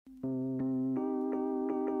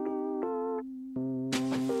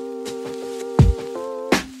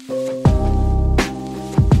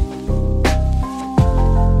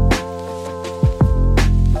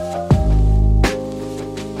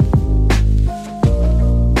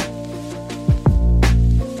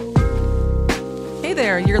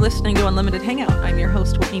You're listening to Unlimited Hangout. I'm your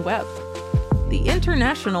host, Whitney Webb. The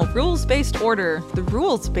International Rules-Based Order, the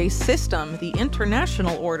rules-based system, the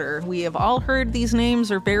International Order. We have all heard these names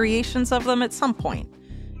or variations of them at some point.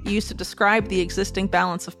 Used to describe the existing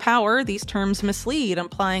balance of power, these terms mislead,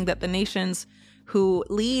 implying that the nations who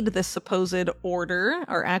lead this supposed order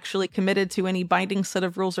are actually committed to any binding set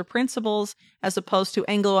of rules or principles, as opposed to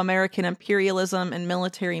Anglo-American imperialism and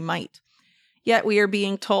military might. Yet we are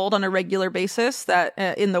being told on a regular basis that,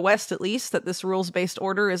 in the West at least, that this rules-based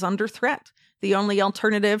order is under threat. The only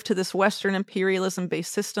alternative to this Western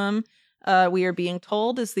imperialism-based system, we are being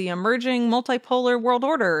told, is the emerging multipolar world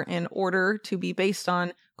order, in order to be based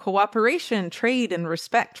on cooperation, trade, and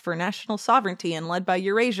respect for national sovereignty and led by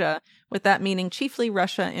Eurasia, with that meaning chiefly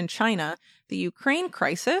Russia and China. The Ukraine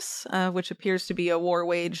crisis, which appears to be a war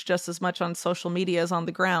waged just as much on social media as on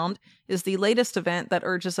the ground, is the latest event that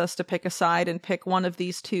urges us to pick a side and pick one of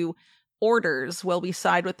these two orders. Will we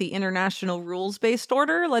side with the international rules-based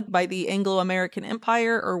order led by the Anglo-American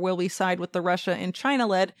Empire, or will we side with the Russia and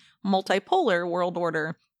China-led multipolar world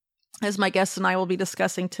order? As my guests and I will be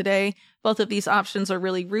discussing today, both of these options are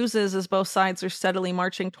really ruses, as both sides are steadily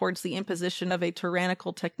marching towards the imposition of a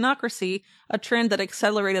tyrannical technocracy, a trend that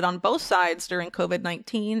accelerated on both sides during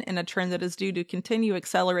COVID-19, and a trend that is due to continue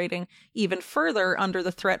accelerating even further under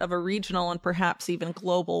the threat of a regional and perhaps even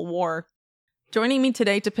global war. Joining me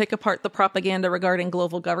today to pick apart the propaganda regarding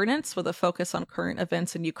global governance with a focus on current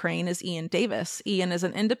events in Ukraine is Ian Davis. Ian is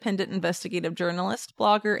an independent investigative journalist,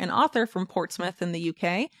 blogger, and author from Portsmouth in the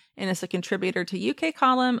UK, and is a contributor to UK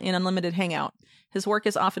Column in Unlimited Hangout. His work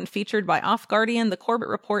is often featured by Off Guardian, The Corbett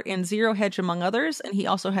Report, and Zero Hedge, among others, and he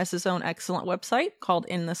also has his own excellent website called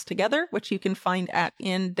In This Together, which you can find at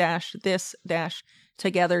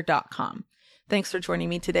in-this-together.com. Thanks for joining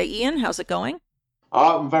me today, Ian. How's it going?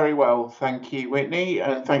 I'm very well, thank you, Whitney,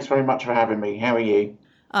 and thanks very much for having me. How are you?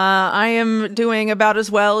 I am doing about as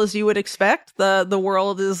well as you would expect. The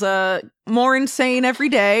world is more insane every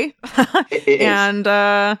day, It is. and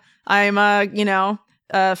I'm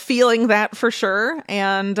feeling that for sure,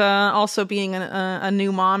 and also being a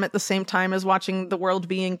new mom at the same time as watching the world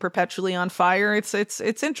being perpetually on fire.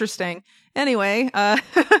 It's interesting. Anyway,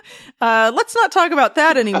 let's not talk about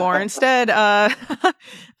that anymore. Instead,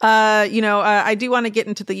 I do want to get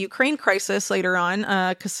into the Ukraine crisis later on,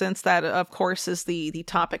 because since that, of course, is the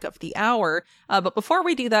topic of the hour. But before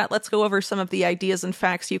we do that, let's go over some of the ideas and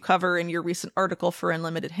facts you cover in your recent article for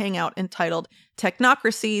Unlimited Hangout entitled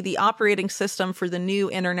Technocracy, the Operating System for the New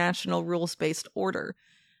International Rules-Based Order.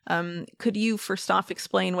 Could you first off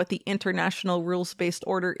explain what the International Rules-Based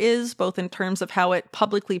Order is, both in terms of how it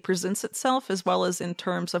publicly presents itself, as well as in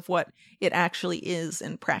terms of what it actually is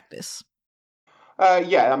in practice?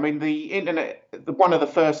 Yeah, I mean, one of the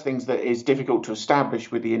first things that is difficult to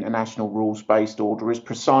establish with the International Rules-Based Order is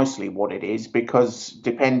precisely what it is, because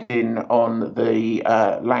depending on the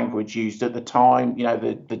language used at the time,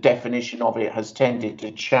 the definition of it has tended to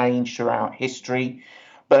change throughout history.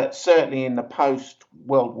 But certainly in the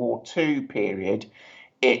post-World War II period,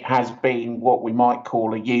 it has been what we might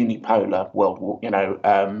call a unipolar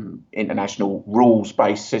international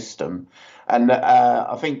rules-based system. And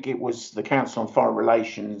I think it was the Council on Foreign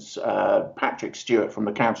Relations, Patrick Stewart from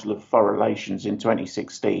the Council of Foreign Relations in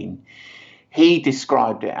 2016. He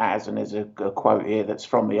described it as, and there's a quote here that's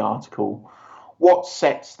from the article, what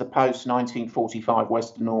sets the post-1945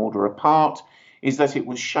 Western order apart is that it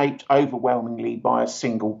was shaped overwhelmingly by a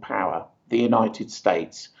single power, the United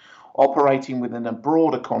States, operating within a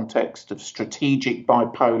broader context of strategic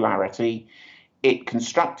bipolarity. It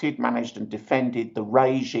constructed, managed, and defended the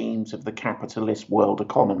regimes of the capitalist world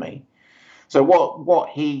economy. So what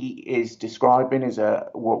he is describing is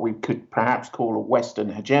what we could perhaps call a Western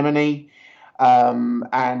hegemony,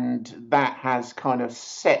 and that has kind of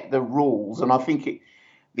set the rules. And I think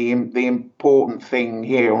the important thing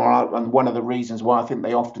here, and one of the reasons why I think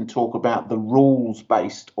they often talk about the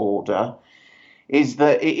rules-based order, is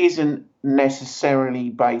that it isn't necessarily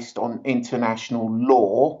based on international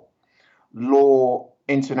law.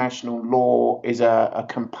 International law is a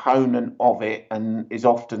component of it and is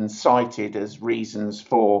often cited as reasons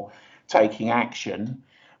for taking action.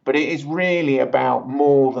 But it is really about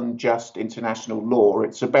more than just international law.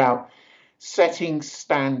 It's about setting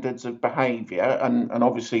standards of behaviour, and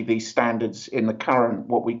obviously these standards in the current,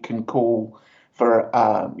 what we can call, for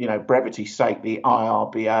brevity's sake, the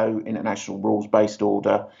IRBO, International Rules-Based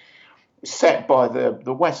Order, set by the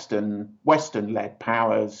Western-led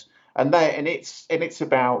powers, and it's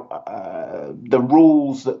about the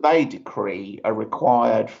rules that they decree are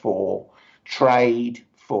required for trade,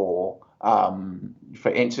 for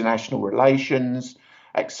international relations,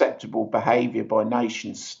 acceptable behaviour by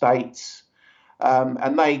nation states.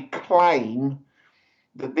 And they claim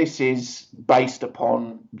that this is based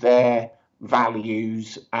upon their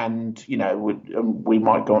values, and we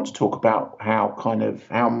might go on to talk about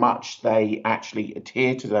how much they actually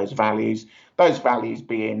adhere to those values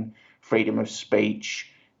being freedom of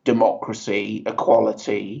speech, democracy,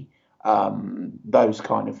 equality, those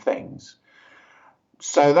kind of things.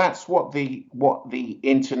 So that's what the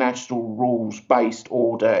international rules-based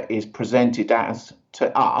order is presented as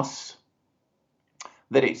to us.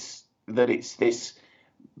 That it's this.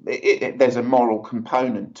 There's a moral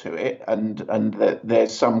component to it, and that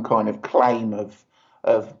there's some kind of claim of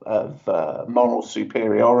moral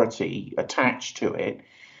superiority attached to it.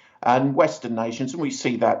 And Western nations, and we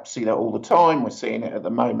see that all the time. We're seeing it at the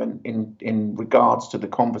moment in regards to the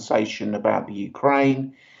conversation about the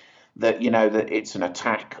Ukraine. That that it's an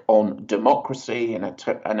attack on democracy, and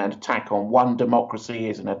an attack on one democracy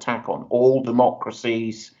is an attack on all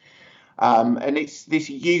democracies, and it's this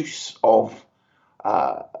use of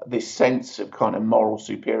this sense of kind of moral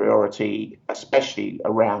superiority, especially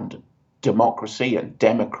around democracy and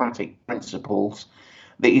democratic principles,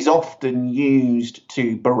 that is often used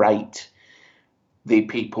to berate the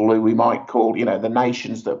people who we might call, the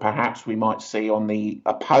nations that perhaps we might see on the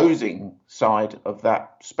opposing side of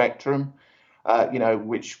that spectrum,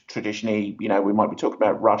 which traditionally, we might be talking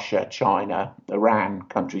about Russia, China, Iran,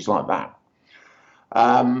 countries like that.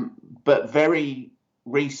 But very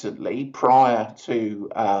recently, prior to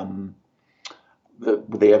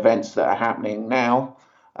the events that are happening now,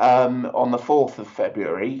 on the 4th of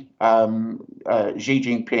February, Xi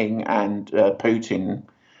Jinping and Putin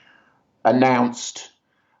announced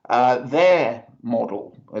their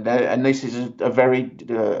model, and this is a very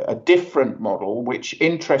different model. Which,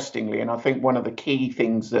 interestingly, and I think one of the key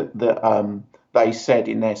things that they said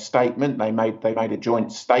in their statement, they made a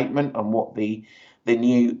joint statement on what the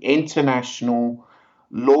new international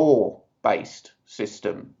law-based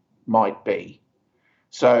system might be.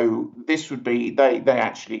 So this would be, they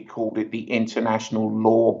actually called it the international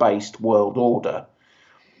law-based world order.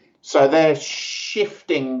 So they're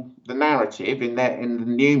shifting the narrative in the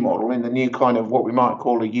new model, in the new kind of what we might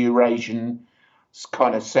call a Eurasian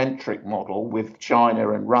kind of centric model, with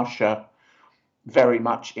China and Russia very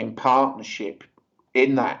much in partnership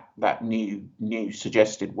in that new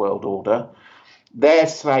suggested world order. They're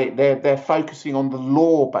focusing on the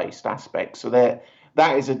law-based aspect. So that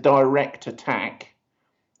is a direct attack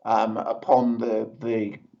upon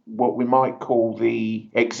the what we might call the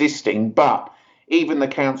existing, but even the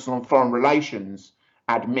Council on Foreign Relations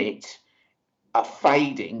admit a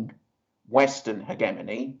fading Western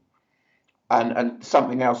hegemony, and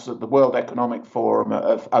something else that the World Economic Forum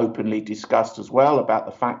have openly discussed as well, about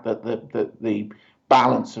the fact that the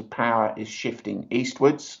balance of power is shifting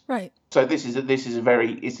eastwards. Right. So it's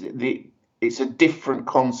a different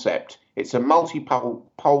concept. It's a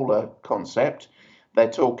multipolar concept. They're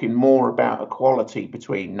talking more about equality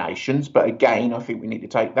between nations, but again, I think we need to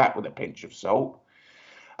take that with a pinch of salt.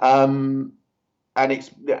 And it's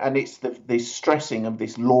the stressing of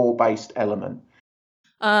this law-based element.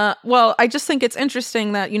 Well, I just think it's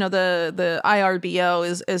interesting that, the IRBO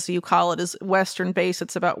is, as you call it, is Western based.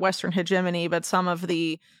 It's about Western hegemony, but some of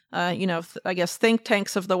the, I guess, think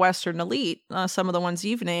tanks of the Western elite, some of the ones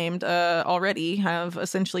you've named already, have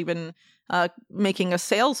essentially been making a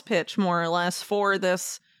sales pitch, more or less, for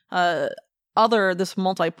this this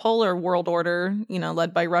multipolar world order,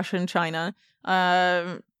 led by Russia and China,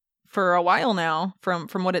 for a while now, from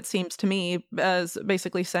what it seems to me, as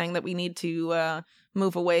basically saying that we need to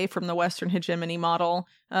move away from the Western hegemony model,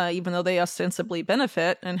 even though they ostensibly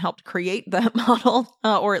benefit and helped create that model,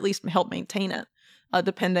 or at least help maintain it,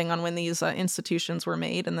 depending on when these institutions were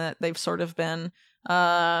made, and that they've sort of been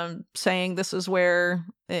saying this is where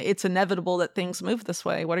it's inevitable that things move this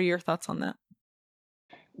way. What are your thoughts on that?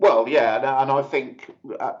 Well, yeah, and I think,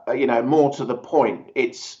 more to the point,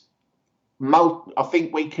 I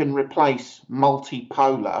think we can replace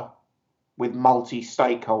multipolar with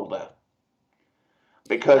multi-stakeholder.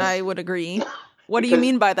 Because I would agree. What do you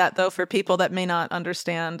mean by that, though, for people that may not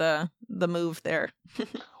understand the move there?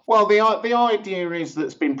 Well, the idea is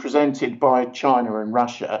that's been presented by China and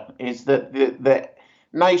Russia is that the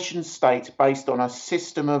nation states based on a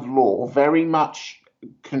system of law, very much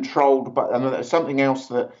controlled by, and something else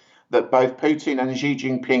that both Putin and Xi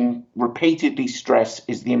Jinping repeatedly stress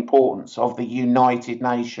is the importance of the United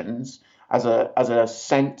Nations as a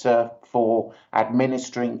center for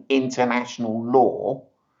administering international law.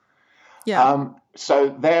 Yeah. So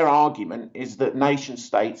their argument is that nation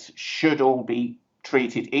states should all be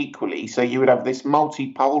treated equally. So you would have this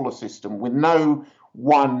multipolar system with no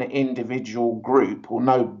one individual group or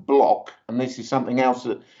no bloc. And this is something else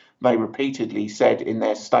that they repeatedly said in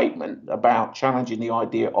their statement about challenging the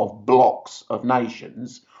idea of blocks of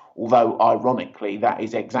nations, although ironically that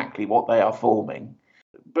is exactly what they are forming.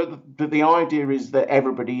 But the idea is that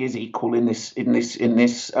everybody is equal in this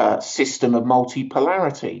system of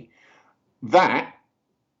multipolarity. That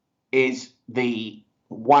is the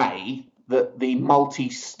way that the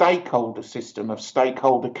multi-stakeholder system of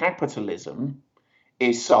stakeholder capitalism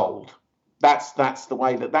is sold. That's the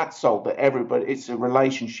way that that's sold. That everybody, it's a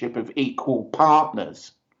relationship of equal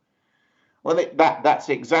partners. Well, that's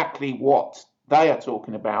exactly what they are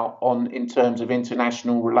talking about in terms of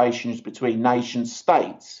international relations between nation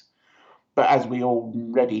states. But as we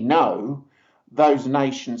already know, those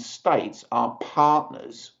nation states are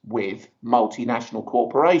partners with multinational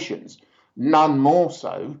corporations, none more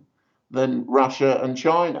so than Russia and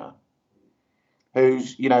China,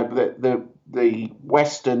 who's, the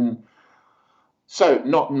Western, so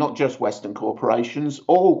not just Western corporations,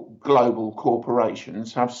 all global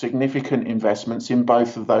corporations have significant investments in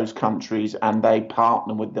both of those countries, and they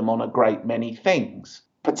partner with them on a great many things,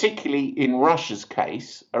 particularly in Russia's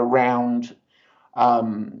case around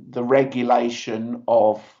the regulation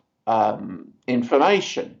of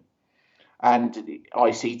information and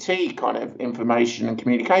ICT, kind of information and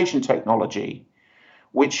communication technology,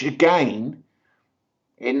 which again,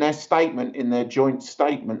 in their joint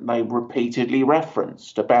statement, they repeatedly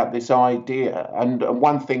referenced about this idea. And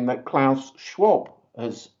one thing that Klaus Schwab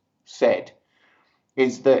has said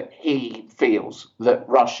is that he feels that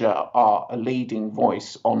Russia are a leading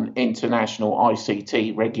voice on international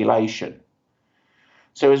ICT regulation.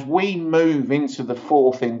 So as we move into the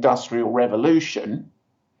fourth industrial revolution,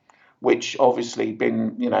 which obviously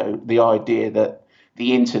been, the idea that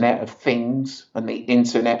the Internet of Things and the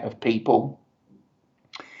Internet of People,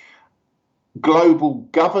 global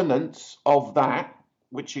governance of that,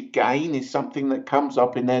 which again is something that comes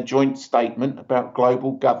up in their joint statement about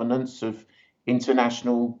global governance of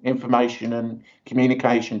international information and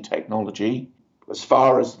communication technology, as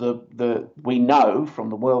far as we know from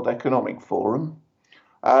the World Economic Forum,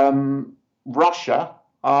 Russia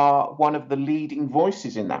are one of the leading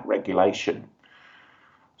voices in that regulation.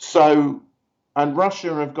 So, and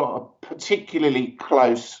Russia have got a particularly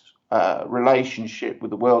close relationship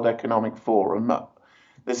with the World Economic Forum.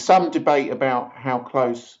 There's some debate about how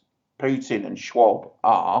close Putin and Schwab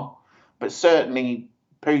are, but certainly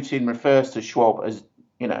Putin refers to Schwab as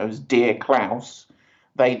dear Klaus.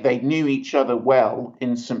 They knew each other well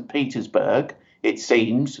in St. Petersburg, it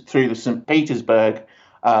seems, through the St. Petersburg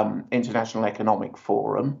International Economic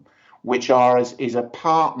Forum, which is a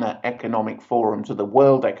partner economic forum to the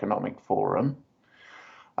World Economic Forum.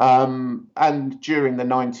 And during the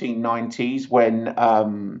 1990s, when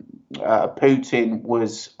Putin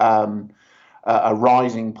was a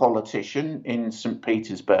rising politician in St.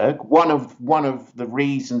 Petersburg, one of the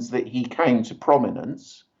reasons that he came to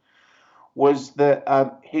prominence was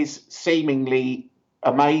that his seemingly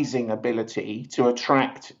amazing ability to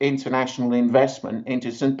attract international investment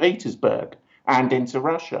into St. Petersburg and into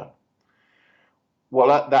Russia. Well,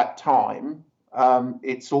 at that time,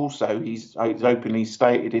 it's also, he's openly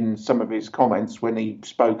stated in some of his comments when he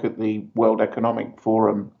spoke at the World Economic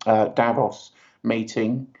Forum Davos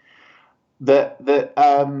meeting that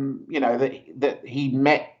he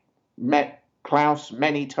met Klaus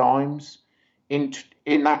many times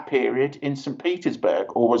in that period in St.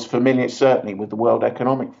 Petersburg, or was familiar certainly with the World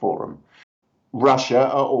Economic Forum. Russia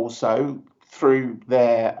are also, through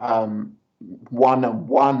their one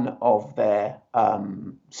of their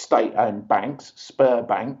state-owned banks,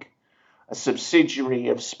 Sberbank, a subsidiary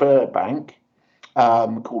of Sberbank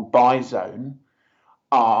called Bizone,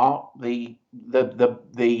 are the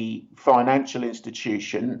financial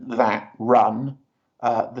institution that run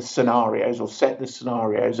the scenarios, or set the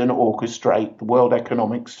scenarios and orchestrate the World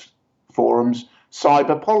Economic Forum's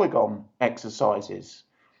cyber polygon exercises,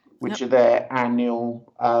 which are their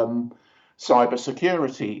annual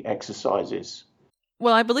cybersecurity exercises.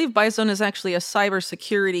 Well, I believe Bizone is actually a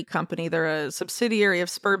cybersecurity company. They're a subsidiary of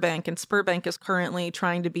Sberbank, and Sberbank is currently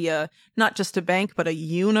trying to be not just a bank, but a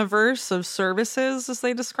universe of services, as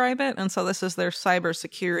they describe it. And so this is their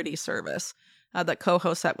cybersecurity service that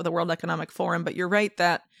co-hosts that with the World Economic Forum. But you're right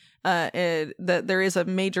that that there is a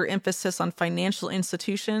major emphasis on financial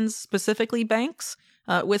institutions, specifically banks,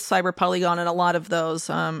 with Cyber Polygon, and a lot of those,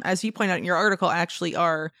 as you point out in your article, actually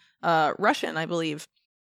are Russian, I believe.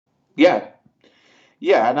 Yeah,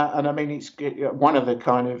 and I mean, it's one of the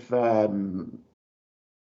kind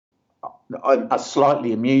of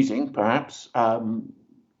slightly amusing, perhaps,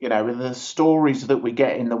 with the stories that we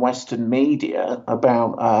get in the Western media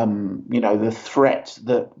about, the threat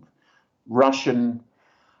that Russian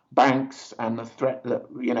banks and the threat that,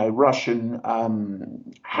 Russian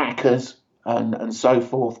hackers and so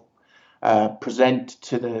forth present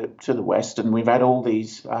to the West, and we've had all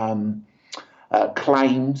these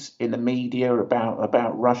claims in the media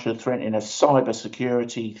about Russia threatening a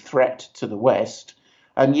cybersecurity threat to the West,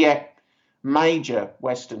 and yet major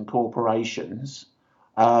Western corporations,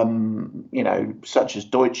 such as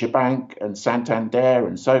Deutsche Bank and Santander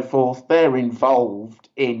and so forth, they're involved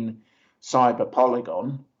in Cyber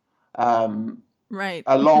Polygon. Right.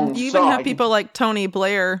 Alongside, you even have people like Tony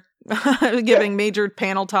Blair giving major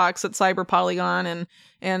panel talks at Cyber Polygon,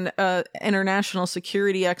 and international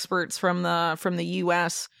security experts from the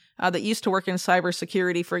U.S. That used to work in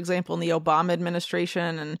cybersecurity, for example, in the Obama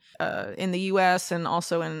administration, and in the U.S. and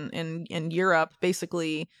also in Europe,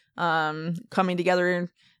 basically coming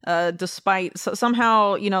together. Despite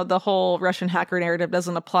somehow, the whole Russian hacker narrative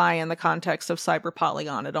doesn't apply in the context of Cyber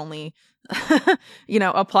Polygon. It only,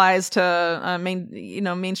 applies to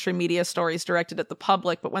mainstream media stories directed at the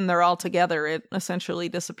public. But when they're all together, it essentially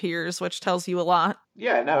disappears, which tells you a lot.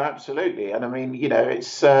 Yeah, no, absolutely. And I mean,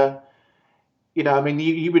 it's,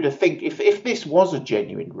 you would think if this was a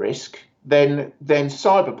genuine risk, then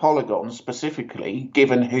Cyber Polygon specifically,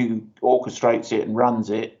 given who orchestrates it and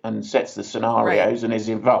runs it and sets the scenarios and is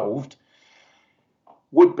involved,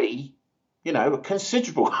 would be, a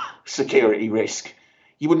considerable security risk.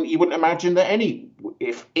 You wouldn't imagine that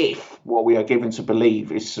if what we are given to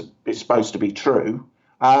believe is supposed to be true,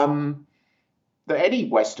 that any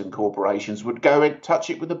Western corporations would go and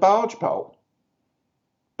touch it with a barge pole.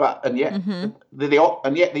 And yet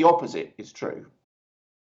the opposite is true.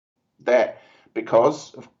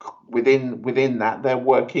 Because within that they're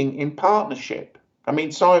working in partnership. I mean,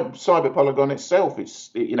 Cyber Polygon itself,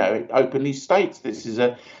 it openly states this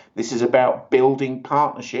is about building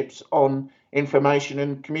partnerships on information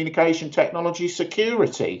and communication technology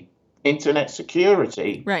security, internet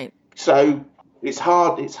security. Right. So it's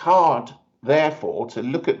hard, therefore, to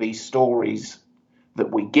look at these stories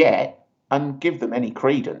that we get and give them any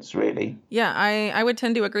credence, really. Yeah, I would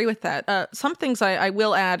tend to agree with that. Some things I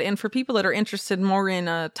will add, and for people that are interested more in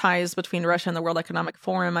ties between Russia and the World Economic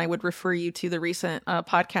Forum, I would refer you to the recent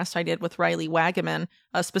podcast I did with Riley Wagaman,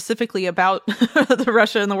 specifically about the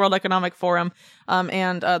Russia and the World Economic Forum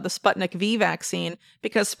and the Sputnik V vaccine.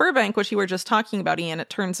 Because Sberbank, which you were just talking about, Ian, it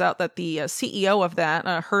turns out that the CEO of that,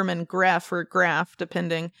 Herman Graf, or Graf,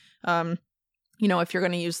 depending... if you're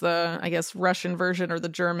going to use the, I guess, Russian version or the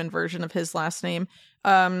German version of his last name,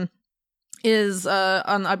 is,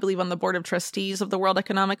 I believe, on the board of trustees of the World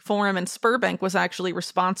Economic Forum. And Sberbank was actually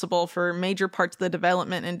responsible for major parts of the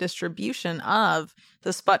development and distribution of the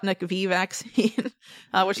Sputnik V vaccine,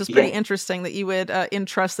 which is pretty interesting that you would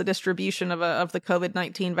entrust the distribution of the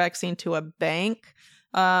COVID-19 vaccine to a bank.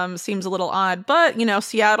 Seems a little odd, but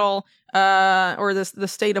Seattle or the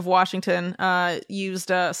state of Washington used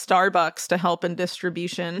Starbucks to help in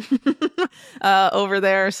distribution over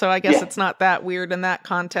there. So I guess it's not that weird in that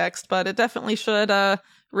context, but it definitely should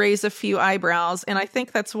raise a few eyebrows. And I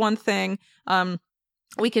think that's one thing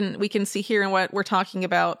we can see here in what we're talking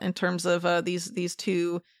about in terms of these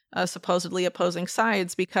two supposedly opposing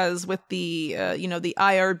sides, because with the the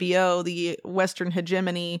IRBO, the Western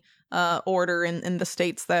hegemony order in the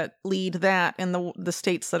states that lead that, and the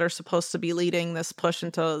states that are supposed to be leading this push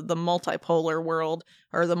into the multipolar world,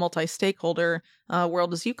 or the multi-stakeholder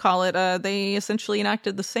world, as you call it, they essentially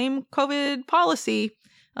enacted the same COVID policy.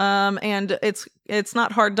 And it's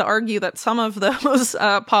not hard to argue that some of those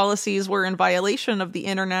policies were in violation of the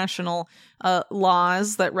international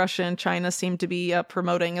laws that Russia and China seem to be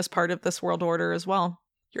promoting as part of this world order as well.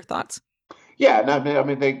 Your thoughts? Yeah, no, I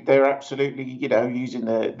mean they're absolutely, using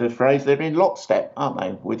the phrase, they're in lockstep, aren't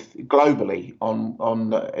they, with globally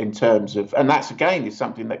on in terms of, and that's again is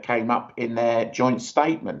something that came up in their joint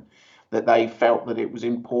statement, that they felt that it was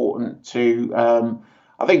important to.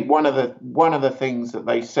 I think one of the things that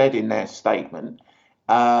they said in their statement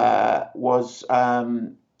was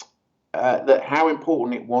that how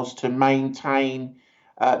important it was to maintain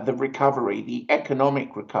the recovery, the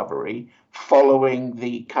economic recovery following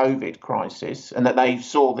the COVID crisis, and that they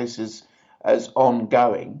saw this as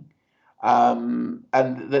ongoing, and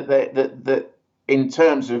that in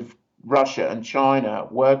terms of Russia and China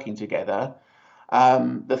working together.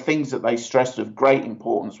 The things that they stressed of great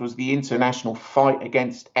importance was the international fight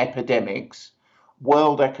against epidemics,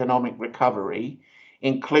 world economic recovery,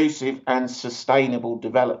 inclusive and sustainable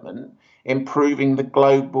development, improving the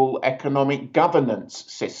global economic governance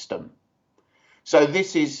system. So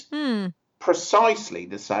this is precisely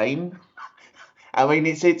the same. I mean,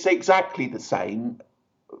 it's exactly the same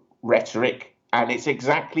rhetoric, and it's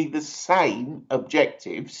exactly the same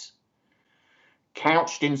objectives,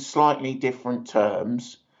 couched in slightly different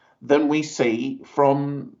terms than we see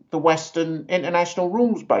from the Western international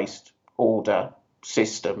rules-based order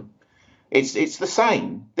system. It's the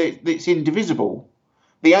same. It's indivisible.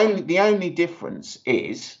 The only difference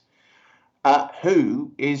is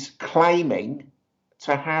who is claiming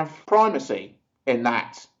to have primacy in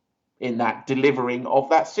that delivering of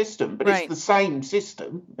that system. But right. It's the same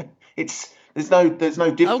system. There's no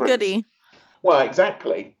difference. Oh, goody. Well,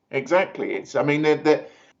 exactly. It's, I mean,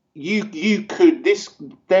 you could,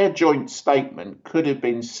 their joint statement could have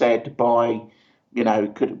been said by,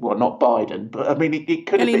 not Biden, but I mean, it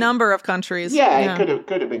could have been any number of countries. Yeah, it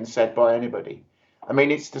could have been said by anybody. I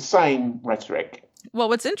mean, it's the same rhetoric. Well,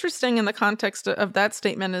 what's interesting in the context of that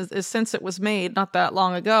statement is since it was made not that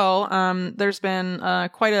long ago, there's been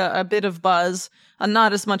quite a bit of buzz,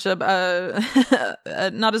 not as much as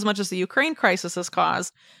the Ukraine crisis has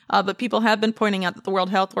caused, but people have been pointing out that the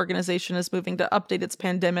World Health Organization is moving to update its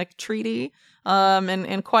pandemic treaty,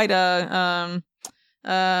 and quite a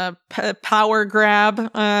power grab,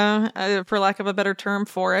 for lack of a better term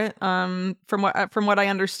for it, from what I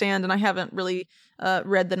understand, and I haven't really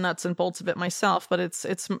read the nuts and bolts of it myself, but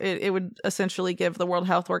it would essentially give the World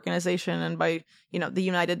Health Organization, and by the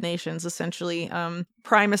United Nations, essentially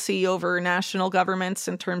primacy over national governments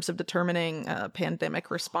in terms of determining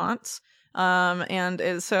pandemic response.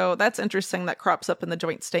 And so that's interesting. That crops up in the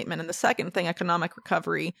joint statement. And the second thing, economic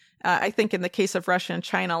recovery. I think in the case of Russia and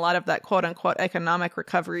China, a lot of that quote unquote economic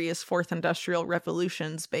recovery is fourth industrial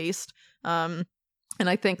revolutions based. And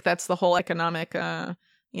I think that's the whole economic,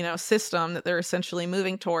 system that they're essentially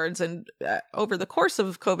moving towards. And over the course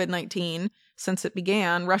of COVID-19, since it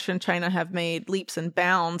began, Russia and China have made leaps and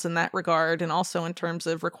bounds in that regard, and also in terms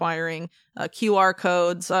of requiring QR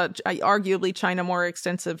codes. Arguably, China more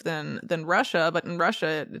extensive than Russia, but in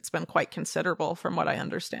Russia, it's been quite considerable, from what I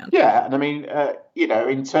understand. Yeah, and I mean,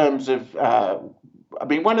 in terms of,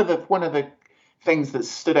 one of the things that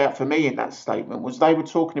stood out for me in that statement was they were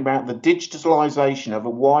talking about the digitalization of a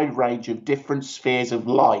wide range of different spheres of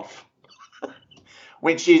life,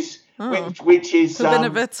 which is who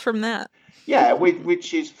benefits from that? Yeah,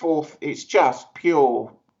 which is fourth. It's just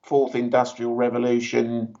pure fourth industrial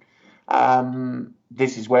revolution.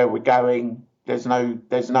 This is where we're going. There's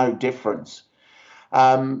no difference.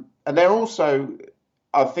 And they're also,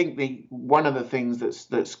 I think, one of the things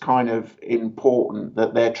that's kind of important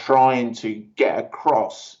that they're trying to get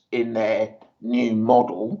across in their new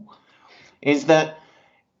model is that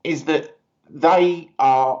they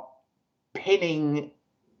are pinning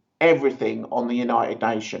everything on the United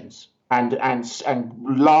Nations and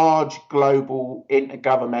large global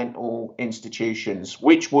intergovernmental institutions,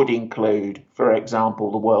 which would include, for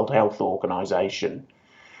example, the World Health Organization.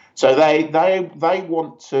 So they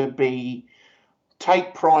want to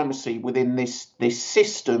take primacy within this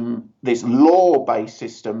system, this law-based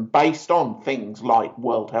system based on things like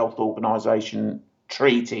World Health Organization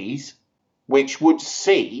treaties, which would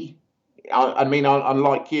see, I mean,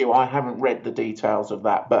 unlike you, I haven't read the details of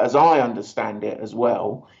that, but as I understand it as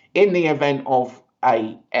well, in the event of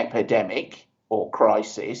a epidemic or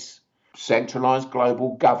crisis, centralized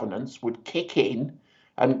global governance would kick in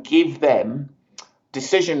and give them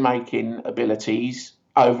decision-making abilities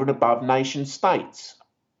over and above nation states,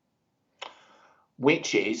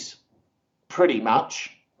 which is pretty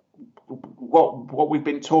much what we've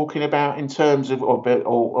been talking about in terms of, or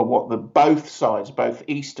what the both sides, both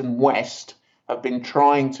East and West, have been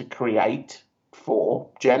trying to create for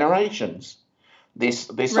generations. This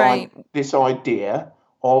idea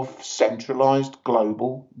of centralized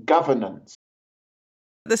global governance.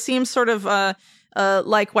 This seems sort of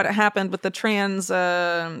like what happened with the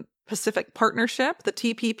Trans-Pacific Partnership, the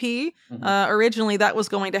TPP. Mm-hmm. Originally, that was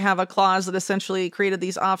going to have a clause that essentially created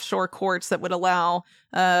these offshore courts that would allow,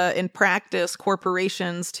 in practice,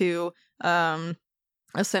 corporations to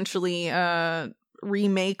essentially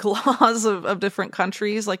remake laws of different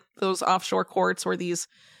countries, like those offshore courts where these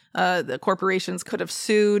the corporations could have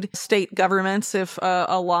sued state governments if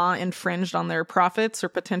a law infringed on their profits or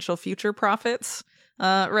potential future profits.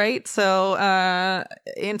 Right. So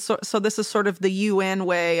this is sort of the UN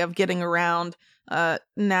way of getting around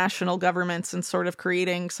national governments and sort of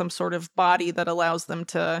creating some sort of body that allows them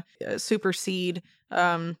to supersede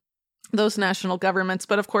those national governments.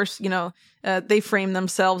 But of course, they frame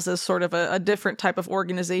themselves as sort of a different type of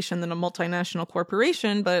organization than a multinational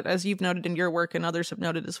corporation. But as you've noted in your work and others have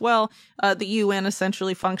noted as well, the UN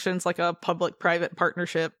essentially functions like a public-private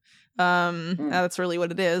partnership. That's really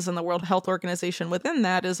what it is. And the World Health Organization within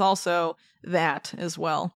that is also that as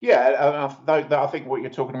well. Yeah, I think what you're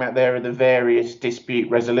talking about there are the various dispute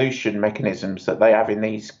resolution mechanisms that they have in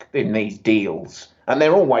these deals, and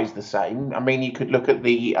they're always the same. I mean, you could look at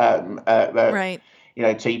the right.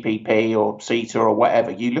 TPP or CETA or whatever.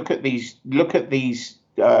 You look at these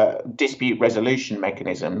dispute resolution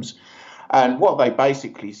mechanisms, and what they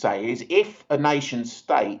basically say is if a nation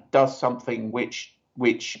state does something which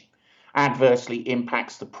adversely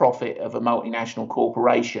impacts the profit of a multinational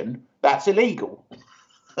corporation, that's illegal.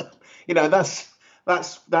 That's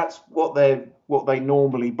what they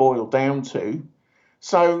normally boil down to.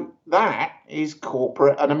 So that is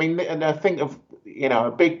corporate, and I think of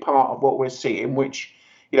a big part of what we're seeing, which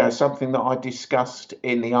something that I discussed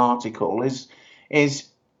in the article is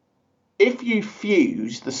if you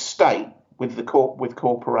fuse the state with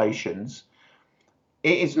corporations,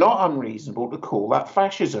 it is not unreasonable to call that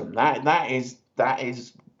fascism. That is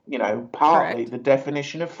partly Correct. the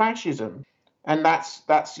definition of fascism. And that's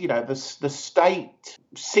the state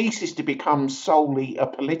ceases to become solely a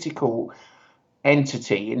political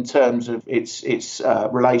entity in terms of its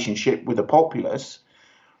relationship with the populace.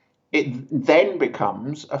 It then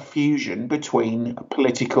becomes a fusion between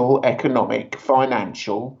political, economic,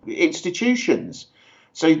 financial institutions.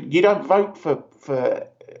 So you don't vote for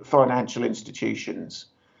financial institutions,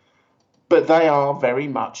 but they are very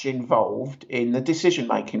much involved in the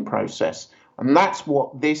decision-making process. And that's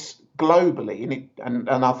what this globally, and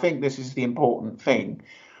I think this is the important thing,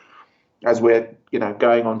 as we're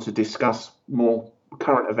going on to discuss more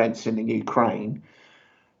current events in the Ukraine,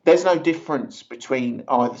 there's no difference between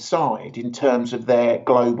either side in terms of their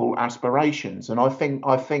global aspirations. And I think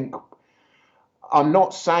I'm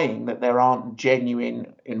not saying that there aren't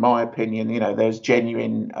genuine, in my opinion, there's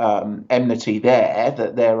genuine enmity there,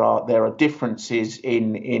 that there are differences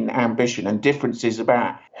in ambition and differences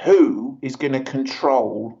about who is going to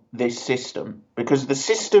control this system, because the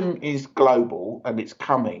system is global and it's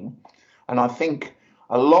coming. And I think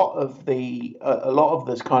a lot of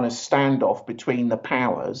this kind of standoff between the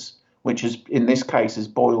powers, which is in this case has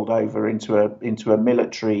boiled over into a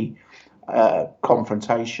military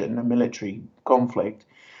confrontation, a military conflict,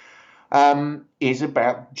 is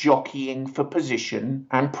about jockeying for position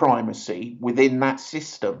and primacy within that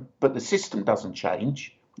system. But the system doesn't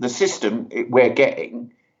change. The system we're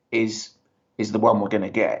getting is the one we're going to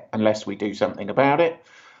get unless we do something about it.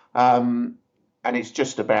 And it's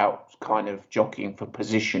just about kind of jockeying for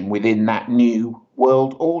position within that new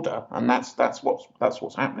world order, and that's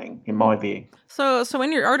what's happening in my view. So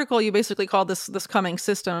in your article, you basically call this coming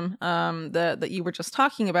system that you were just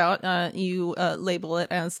talking about. You label it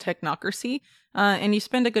as technocracy, and you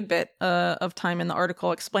spend a good bit of time in the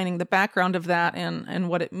article explaining the background of that and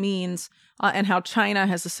what it means, and how China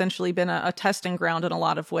has essentially been a testing ground in a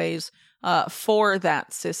lot of ways for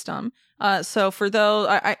that system. So for those,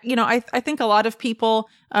 I think a lot of people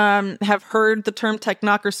have heard the term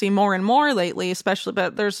technocracy more and more lately, especially,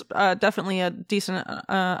 but there's definitely a decent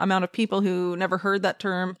amount of people who never heard that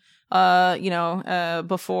term,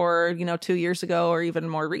 before, 2 years ago or even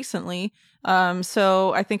more recently.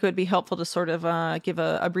 So I think it would be helpful to sort of give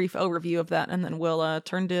a brief overview of that, and then we'll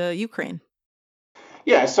turn to Ukraine.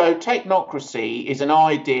 Yeah, so technocracy is an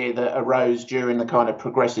idea that arose during the kind of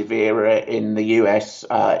progressive era in the US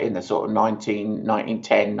in the sort of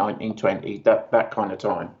 1910, 1920, that kind of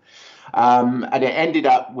time. And it ended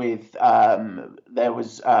up with there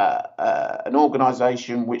was an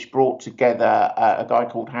organisation which brought together a guy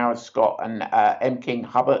called Howard Scott and M. King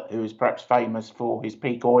Hubbert, who is perhaps famous for his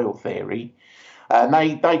peak oil theory. And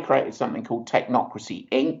they created something called Technocracy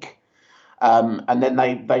Inc., and then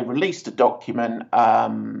they released a document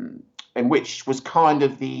in which was kind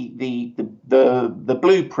of the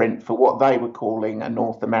blueprint for what they were calling a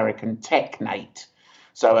North American technate.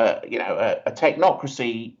 So a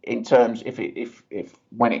technocracy in terms if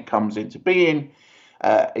when it comes into being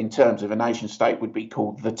in terms of a nation state would be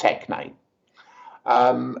called the technate.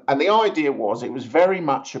 And the idea was it was very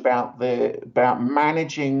much about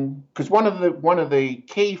managing, because one of the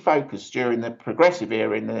key focus during the progressive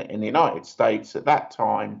era in the United States at that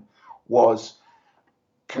time was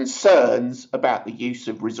concerns about the use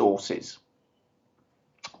of resources.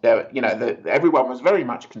 Everyone was very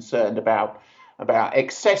much concerned about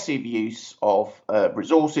excessive use of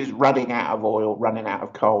resources, running out of oil, running out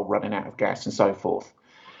of coal, running out of gas, and so forth.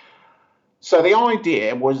 So the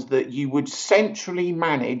idea was that you would centrally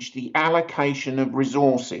manage the allocation of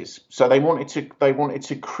resources. So they wanted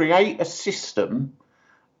to create a system,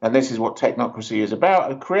 and this is what technocracy is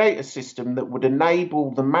about, create a system that would enable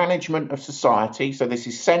the management of society. So this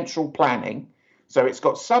is central planning. So it's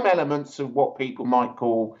got some elements of what people might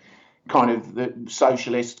call kind of the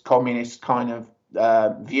socialist, communist kind of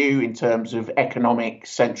view in terms of economic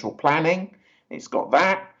central planning. It's got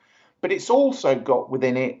that. But it's also got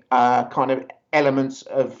within it kind of elements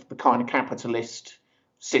of the kind of capitalist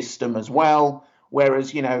system as well.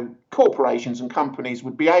 Whereas, corporations and companies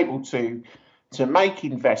would be able to make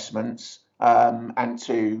investments and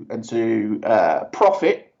to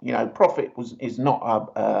profit. Profit is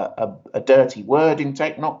not a dirty word in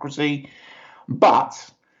technocracy, but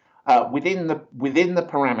within the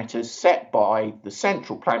parameters set by the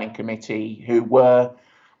Central Planning Committee, who were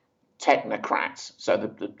technocrats. So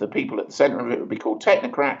the people at the centre of it would be called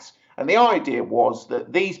technocrats. And the idea was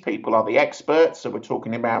that these people are the experts. So we're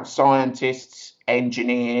talking about scientists,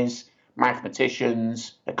 engineers,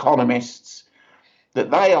 mathematicians, economists, that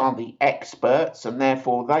they are the experts and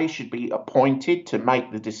therefore they should be appointed to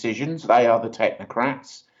make the decisions. They are the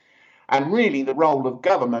technocrats. And really the role of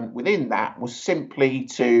government within that was simply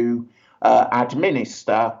to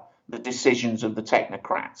administer the decisions of the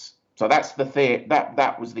technocrats. So that's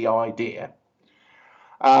that was the idea.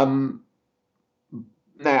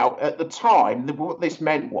 Now, at the time, what this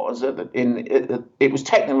meant was that it was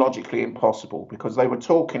technologically impossible, because they were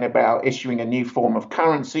talking about issuing a new form of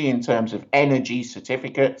currency in terms of energy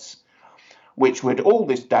certificates, which would all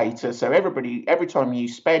this data. So every time you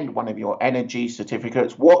spend one of your energy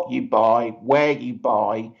certificates, what you buy, where you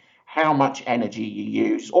buy, how much energy you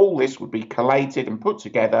use, all this would be collated and put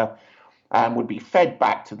together and would be fed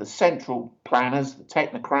back to the central planners, the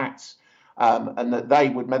technocrats, and that they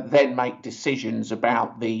would then make decisions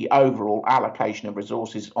about the overall allocation of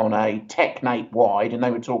resources on a technate-wide, and they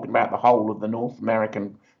were talking about the whole of the North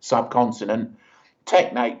American subcontinent,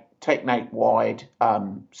 technate-wide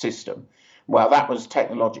system. Well, that was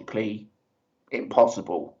technologically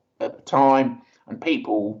impossible at the time, and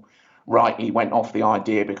people rightly went off the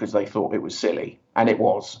idea because they thought it was silly, and it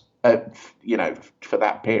was, for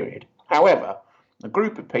that period. However, a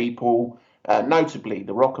group of people, notably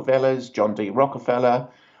the Rockefellers, John D. Rockefeller,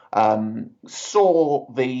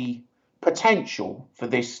 saw the potential for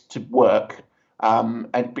this to work,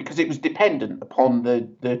 and because it was dependent upon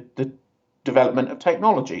the development of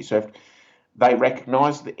technology. So if they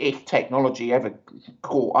recognised that if technology ever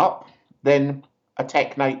caught up, then a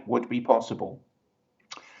technate would be possible.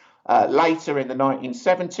 Later in the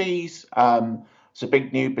 1970s,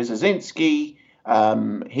 Zbigniew Brzezinski,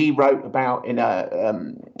 he wrote about in a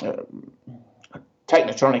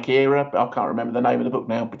technotronic era, I can't remember the name of the book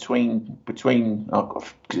now,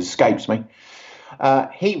 it escapes me.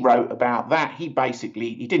 He wrote about that. He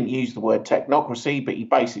didn't use the word technocracy, but he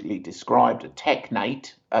basically described a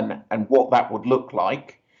technate and what that would look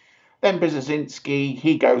like. Then Brzezinski,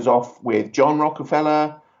 he goes off with John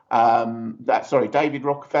Rockefeller, David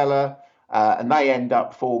Rockefeller, and they end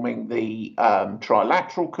up forming the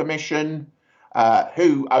Trilateral Commission,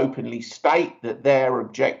 who openly state that their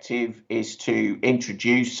objective is to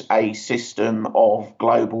introduce a system of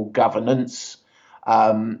global governance,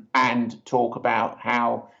 and talk about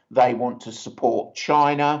how they want to support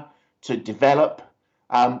China to develop,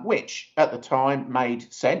 which at the time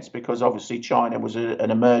made sense, because obviously China was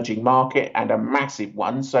an emerging market and a massive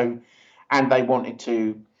one. So, and they wanted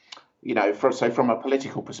to, from a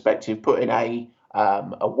political perspective, put in a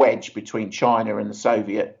wedge between China and the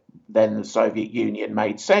Soviet Union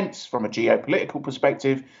made sense from a geopolitical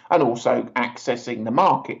perspective, and also accessing the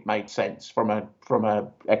market made sense from a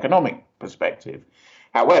economic perspective.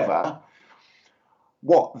 However,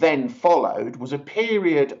 what then followed was a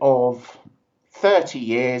period of 30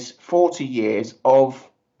 years, 40 years of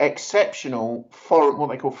exceptional what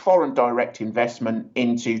they call foreign direct investment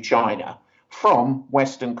into China from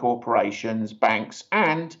Western corporations, banks,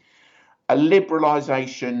 and a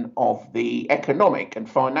liberalisation of the economic and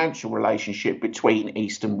financial relationship between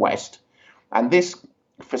East and West. And this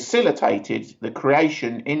facilitated the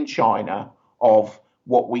creation in China of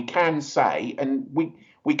what we can say, and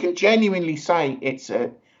we can genuinely say it's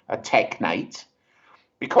a technate,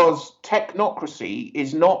 because technocracy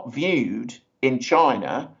is not viewed in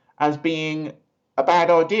China as being a bad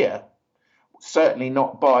idea, certainly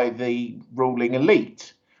not by the ruling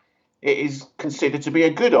elite. It is considered to be a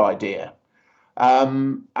good idea.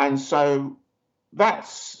 And so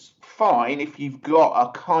that's fine if you've got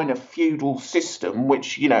a kind of feudal system,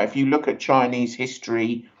 which, if you look at Chinese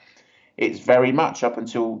history, it's very much up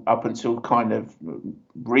until kind of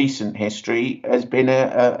recent history has been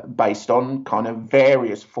based on kind of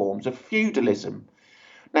various forms of feudalism.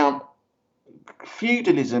 Now,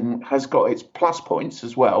 feudalism has got its plus points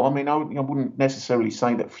as well. I mean, I wouldn't necessarily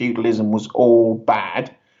say that feudalism was all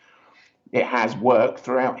bad. It has worked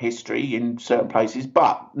throughout history in certain places,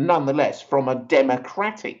 but nonetheless, from a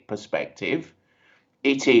democratic perspective,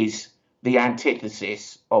 it is the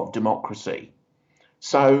antithesis of democracy.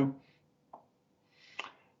 So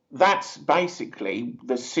that's basically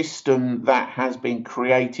the system that has been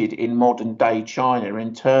created in modern day China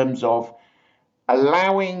in terms of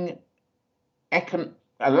allowing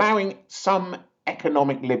some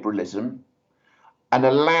economic liberalism and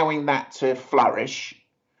allowing that to flourish,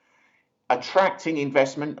 attracting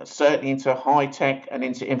investment, certainly into high tech and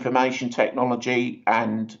into information technology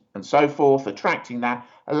and so forth, attracting that,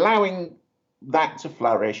 allowing that to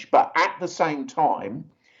flourish, but at the same time,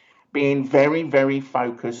 being very, very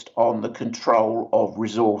focused on the control of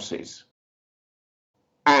resources.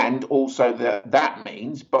 And also that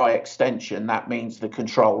means, by extension, that means the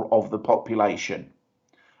control of the population.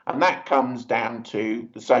 And that comes down to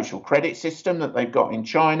the social credit system that they've got in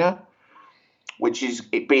China, which is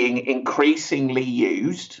being increasingly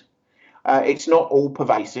used. It's not all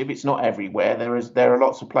pervasive. It's not everywhere. There are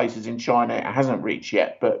lots of places in China it hasn't reached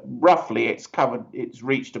yet, but roughly it's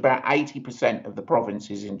reached about 80% of the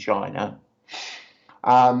provinces in China.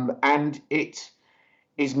 And it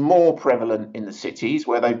is more prevalent in the cities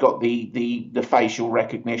where they've got the facial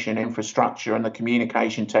recognition infrastructure and the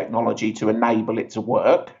communication technology to enable it to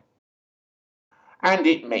work. And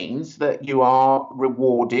it means that you are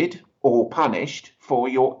rewarded or punished for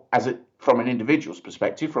from an individual's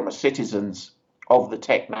perspective, from a citizen's of the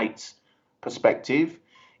technate's perspective,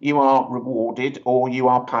 you are rewarded or you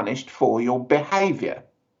are punished for your behaviour.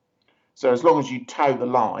 So as long as you toe the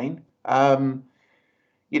line,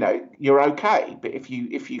 you're okay. But if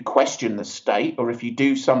you question the state, or if you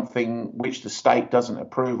do something which the state doesn't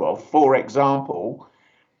approve of, for example,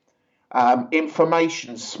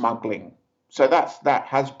 information smuggling. So that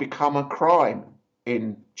has become a crime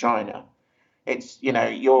in China. It's,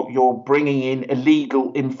 you're bringing in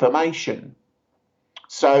illegal information.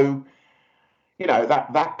 So,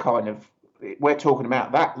 that kind of, we're talking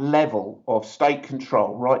about that level of state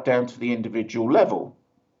control right down to the individual level.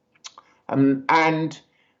 And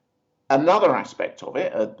another aspect of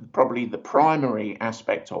it, probably the primary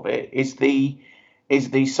aspect of it, is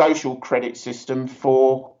the social credit system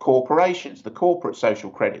for corporations, the corporate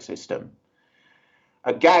social credit system.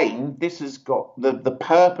 Again, this has got the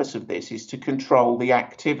purpose of this is to control the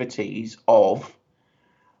activities of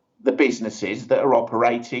the businesses that are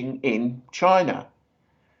operating in China.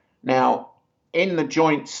 Now, in the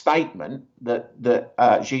joint statement that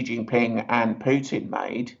Xi Jinping and Putin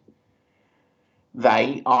made,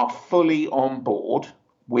 they are fully on board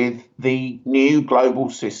with the new global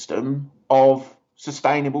system of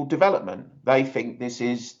sustainable development. They think this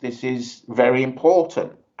is very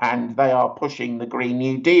important. And they are pushing the Green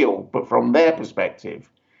New Deal, but from their perspective,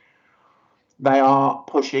 they are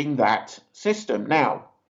pushing that system. Now,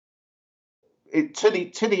 to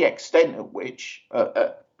the extent at which,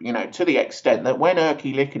 to the extent that when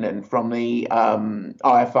Erkki Liikanen from the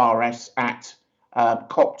IFRS at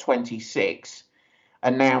COP26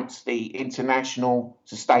 announced the International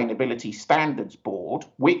Sustainability Standards Board,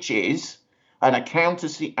 which is an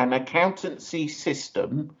accountancy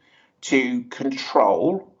system to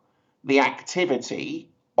control the activity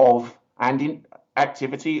of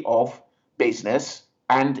business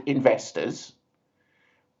and investors,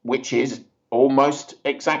 which is almost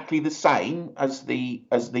exactly the same as the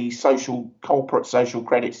corporate social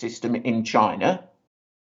credit system in China.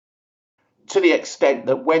 To the extent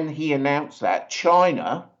that when he announced that,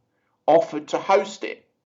 China offered to host it.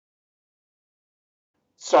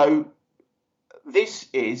 So this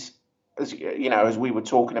is, as we were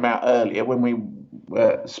talking about earlier, when we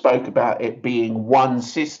spoke about it being one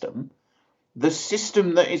system, the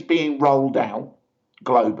system that is being rolled out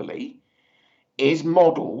globally is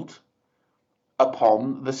modelled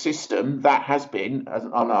upon the system that has been,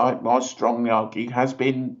 and I strongly argue, has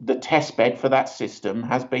been the testbed for that system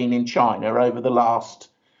has been in China over the last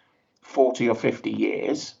 40 or 50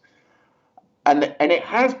 years. And it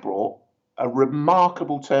has brought a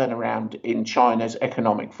remarkable turnaround in China's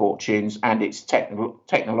economic fortunes and its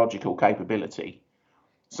technological capability.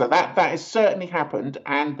 So that has certainly happened,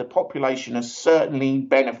 and the population has certainly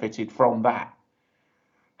benefited from that.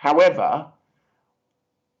 However,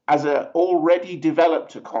 as an already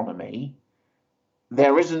developed economy,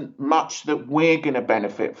 there isn't much that we're going to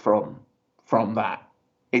benefit from that.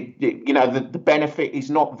 The benefit is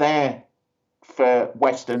not there for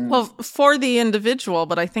Western. Well, for the individual,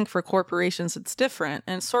 but I think for corporations it's different.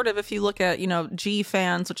 And sort of if you look at,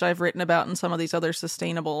 GFANZ, which I've written about, and some of these other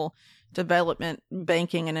sustainable development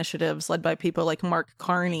banking initiatives led by people like Mark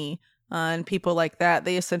Carney, and people like that,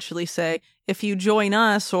 they essentially say, if you join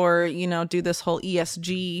us or, do this whole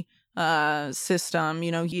ESG system,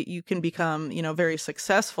 you can become, very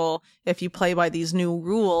successful if you play by these new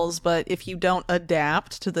rules. But if you don't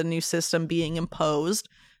adapt to the new system being imposed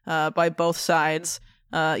by both sides,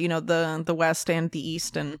 the West and the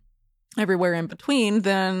East and everywhere in between,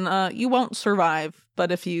 then you won't survive.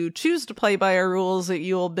 But if you choose to play by our rules,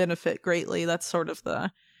 you'll benefit greatly. That's sort of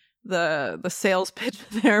the sales pitch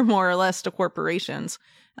there, more or less, to corporations.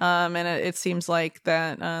 And it seems like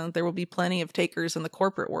that there will be plenty of takers in the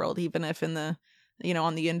corporate world, even if in the,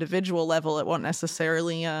 on the individual level, it won't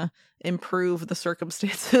necessarily improve the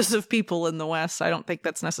circumstances of people in the West. I don't think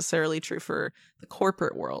that's necessarily true for the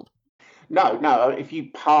corporate world. No. If you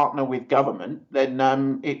partner with government,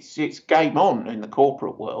 then it's game on in the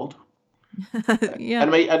corporate world. Yeah. And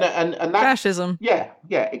I mean, and that fascism. Yeah,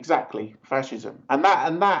 exactly, fascism, and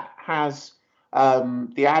that has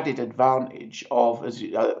the added advantage of, as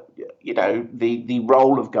the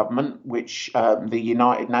role of government, which the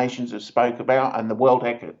United Nations have spoke about, and the World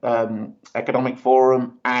Economic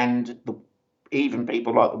Forum, and even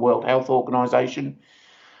people like the World Health Organization,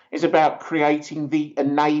 is about creating the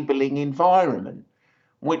enabling environment,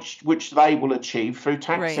 which they will achieve through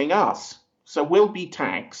taxing us. So we'll be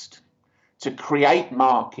taxed to create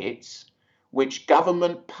markets which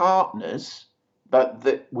government partners,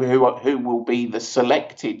 who will be the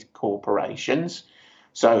selected corporations.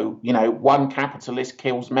 So, one capitalist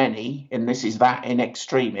kills many, and this is that in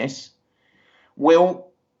extremis, will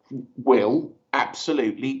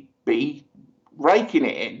absolutely be raking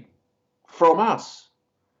it in from us.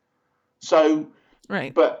 So,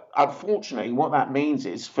 right. But unfortunately, what that means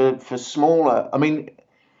is for smaller, I mean,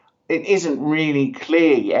 it isn't really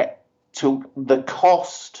clear yet to the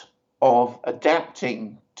cost of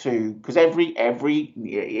adapting to, because every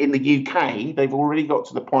in the UK, they've already got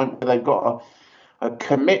to the point where they've got a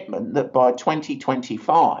commitment that by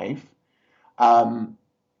 2025,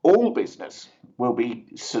 all business will be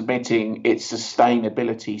submitting its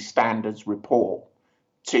sustainability standards report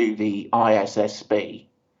to the ISSB.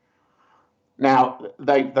 Now,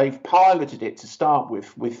 they've piloted it to start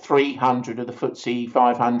with 300 of the FTSE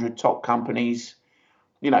 500 top companies.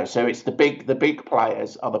 So it's the big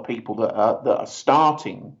players are the people that are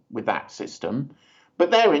starting with that system,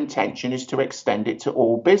 but their intention is to extend it to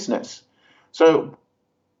all business. So,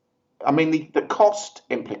 I mean, the cost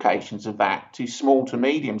implications of that to small to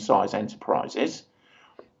medium-sized enterprises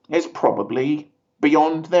is probably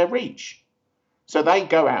beyond their reach. So they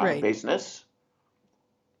go out of business,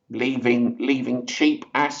 leaving cheap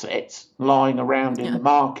assets lying around in the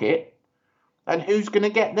market, and who's going to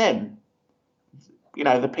get them?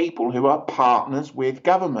 The people who are partners with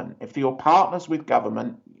government. If you're partners with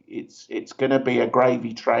government, it's going to be a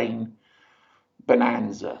gravy train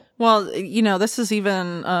bonanza. Well, this is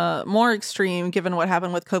even more extreme given what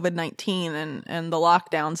happened with COVID-19 and the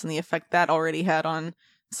lockdowns and the effect that already had on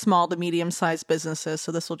small to medium-sized businesses.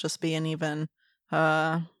 So this will just be an even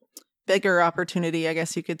bigger opportunity, I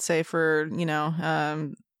guess you could say, for,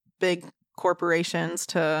 big corporations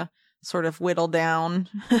to sort of whittle down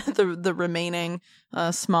the remaining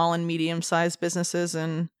small and medium-sized businesses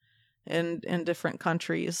in different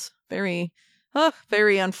countries. Very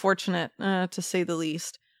unfortunate, to say the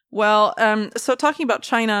least. Well, so talking about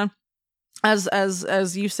China,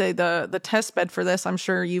 as you say, the test bed for this, I'm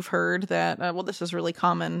sure you've heard that. This is really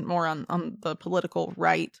common more on the political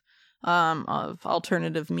right of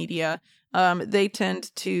alternative media. They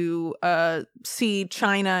tend to see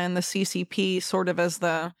China and the CCP sort of as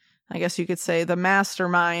I guess you could say, the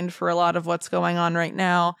mastermind for a lot of what's going on right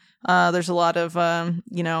now. There's a lot of,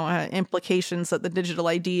 implications that the digital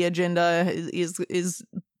ID agenda is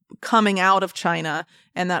coming out of China,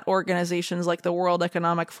 and that organizations like the World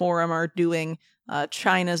Economic Forum are doing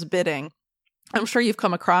China's bidding. I'm sure you've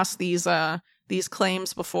come across these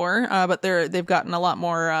claims before, but they've gotten a lot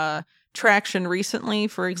more traction recently.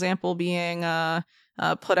 For example, being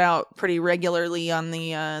put out pretty regularly on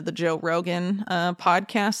the Joe Rogan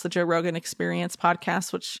podcast, the Joe Rogan Experience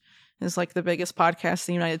podcast, which is like the biggest podcast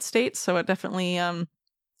in the United States. So it definitely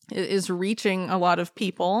is reaching a lot of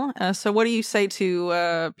people. So what do you say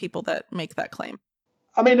to people that make that claim?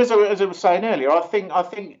 I mean, as I was saying earlier, I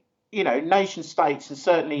think nation states, and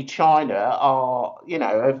certainly China, are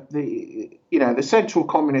the Central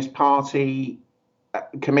Communist Party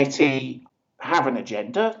committee have an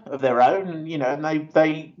agenda of their own, and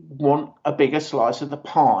they want a bigger slice of the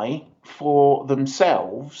pie for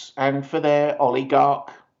themselves and for their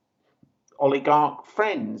oligarch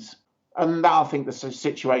friends. And I think the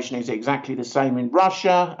situation is exactly the same in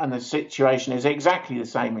Russia, and the situation is exactly the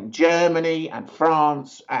same in Germany and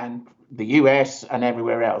France and the US and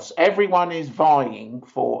everywhere else. Everyone is vying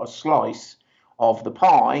for a slice of the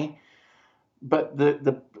pie, but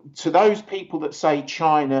to those people that say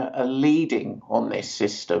China are leading on this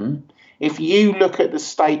system, if you look at the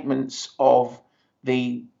statements of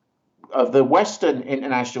the Western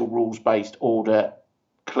international rules-based order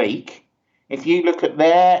clique, if you look at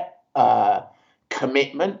their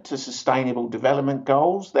commitment to sustainable development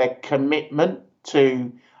goals, their commitment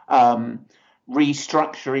to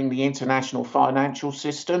restructuring the international financial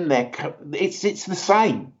system, it's the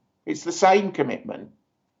same. It's the same commitment.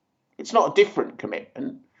 It's not a different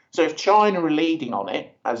commitment. So if China are leading on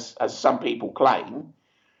it, as some people claim,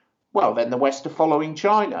 well, then the West are following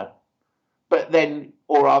China. But then,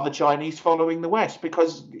 or are the Chinese following the West?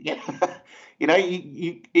 Because,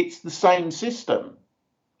 it's the same system,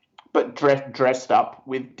 but dressed up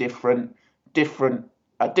with different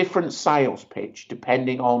sales pitch,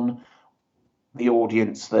 depending on the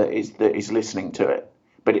audience that is listening to it.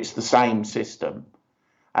 But it's the same system.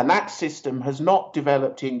 And that system has not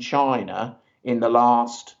developed in China in the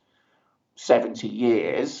last 70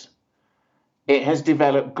 years. It has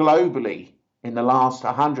developed globally in the last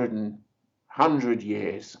 100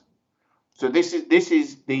 years. So this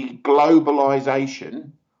is the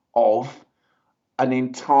globalization of an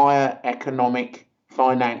entire economic,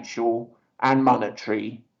 financial, and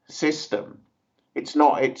monetary system. It's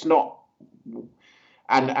not,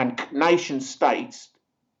 and nation states,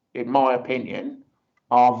 in my opinion,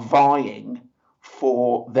 are vying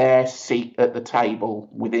for their seat at the table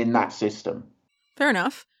within that system. Fair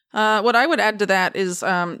enough. What I would add to that is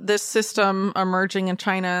this system emerging in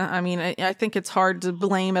China. I mean, I think it's hard to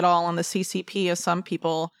blame it all on the CCP, as some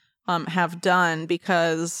people have done,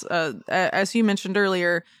 because as you mentioned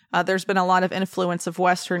earlier, there's been a lot of influence of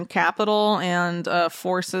Western capital and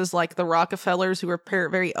forces like the Rockefellers, who are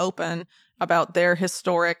very open about their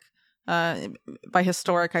historic, by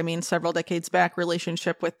historic, I mean several decades back,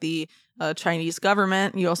 relationship with the Chinese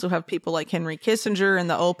government. You also have people like Henry Kissinger and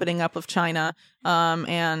the opening up of China,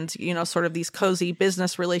 and, sort of these cozy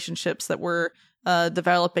business relationships that were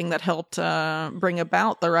developing that helped bring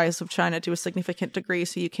about the rise of China to a significant degree.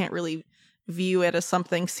 So you can't really view it as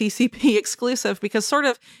something CCP exclusive, because sort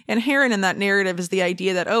of inherent in that narrative is the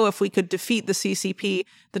idea that, if we could defeat the CCP,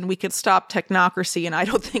 then we could stop technocracy. And I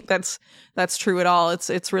don't think that's true at all.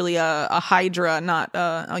 It's really a hydra, not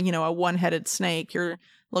a one-headed snake. You're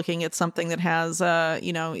looking at something that has,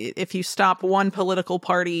 if you stop one political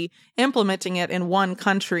party implementing it in one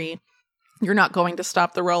country, you're not going to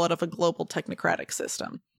stop the rollout of a global technocratic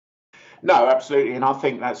system. No, absolutely. And I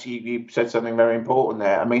think that's, you said something very important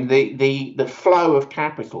there. I mean, the flow of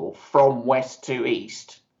capital from west to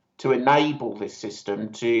east to enable this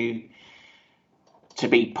system to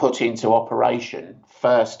be put into operation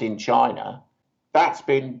first in China, that's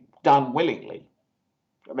been done willingly.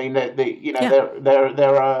 I mean, there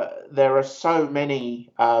are so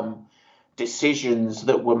many decisions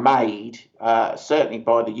that were made, certainly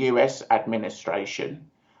by the US administration,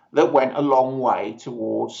 that went a long way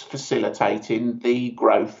towards facilitating the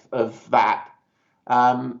growth of that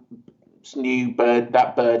burgeoning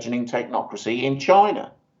technocracy in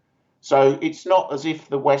China. So it's not as if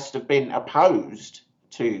the West have been opposed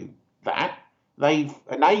to that. They've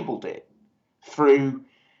enabled it through,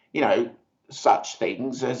 such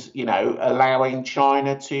things as, allowing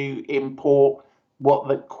China to import what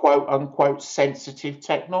the quote unquote sensitive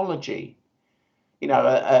technology,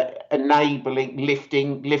 enabling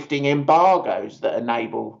lifting embargoes that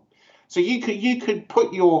enable. So you could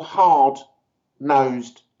put your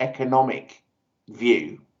hard-nosed economic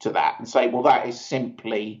view to that and say, well, that is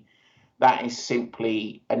simply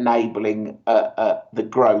enabling the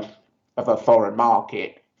growth of a foreign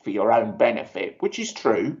market for your own benefit, which is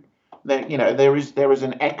true. There is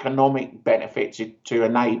an economic benefit to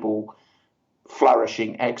enable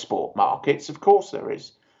flourishing export markets. Of course there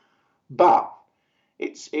is, but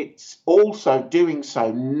it's also doing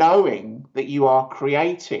so knowing that you are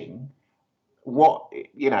creating what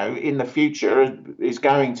in the future is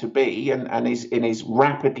going to be and is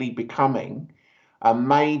rapidly becoming a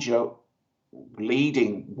major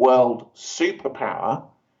leading world superpower,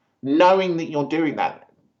 knowing that you're doing that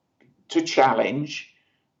to challenge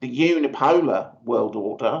the unipolar world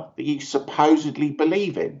order that you supposedly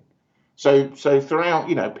believe in. So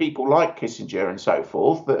throughout, people like Kissinger and so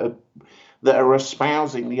forth that are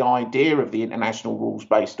espousing the idea of the international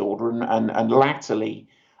rules-based order, and latterly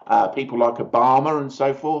people like Obama and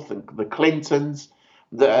so forth, and the Clintons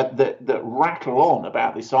that rattle on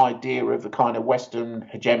about this idea of the kind of Western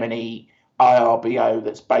hegemony IRBO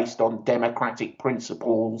that's based on democratic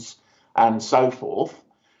principles and so forth,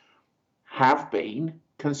 have been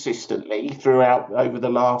consistently throughout over the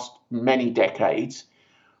last many decades,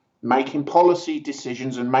 making policy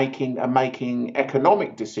decisions and making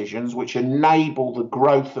economic decisions which enable the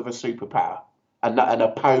growth of a superpower, an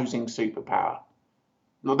opposing superpower.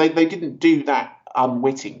 Well, they didn't do that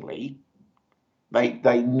unwittingly.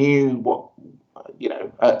 They knew what,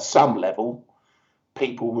 at some level,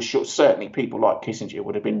 people were sure, certainly people like Kissinger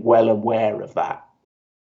would have been well aware of that.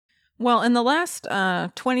 Well, in the last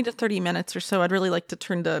 20 to 30 minutes or so, I'd really like to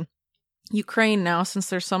turn to Ukraine now, since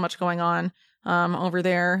there's so much going on over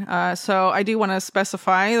there. So I do want to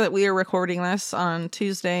specify that we are recording this on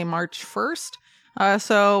Tuesday, March 1st.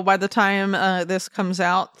 So by the time this comes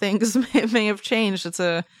out, things may have changed. It's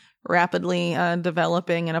a rapidly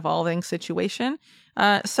developing and evolving situation.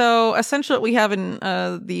 So essentially what we have in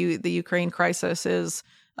the Ukraine crisis is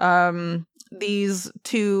these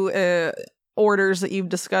two orders that you've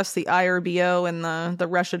discussed, the IRBO and the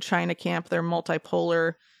Russia-China camp, their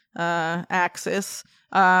multipolar axis,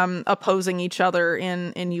 opposing each other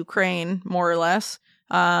in Ukraine, more or less.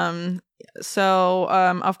 So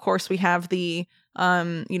of course, we have the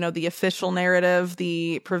official narrative,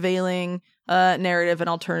 the prevailing narrative and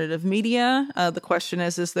alternative media. The question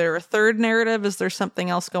is there a third narrative? Is there something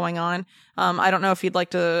else going on? I don't know if you'd like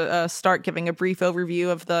to start giving a brief overview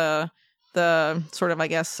of the sort of,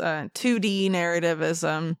 2D narrative, as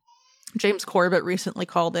James Corbett recently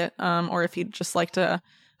called it, or if you'd just like to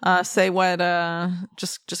say what,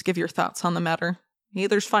 just give your thoughts on the matter.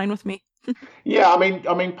 Either's fine with me. Yeah, I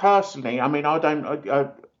mean, personally, I'm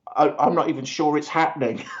not even sure it's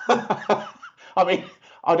happening.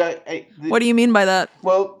 What do you mean by that?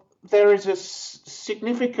 Well, there is a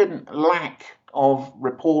significant lack of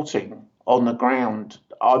reporting on the ground.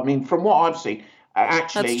 I mean, from what I've seen,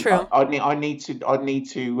 actually, that's true. I need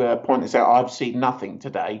to point this out. I've seen nothing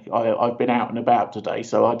today. I've been out and about today,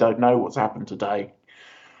 so I don't know what's happened today.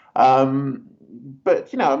 But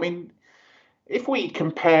if we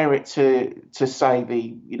compare it to say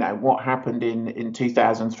what happened in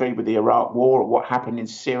 2003 with the Iraq War, or what happened in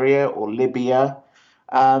Syria or Libya,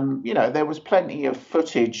 there was plenty of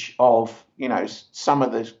footage of some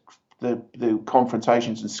of the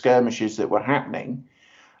confrontations and skirmishes that were happening.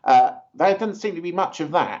 There doesn't seem to be much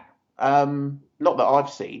of that, not that I've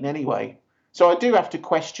seen anyway. So I do have to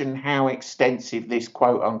question how extensive this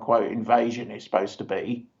quote-unquote invasion is supposed to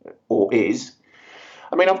be, or is.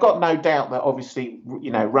 I mean, I've got no doubt that obviously,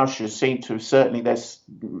 Russia seemed to have certainly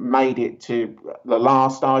made it to, the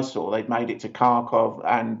last I saw, they'd made it to Kharkov,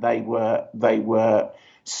 and they were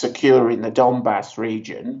secure in the Donbass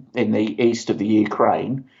region in the east of the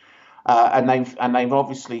Ukraine, and they've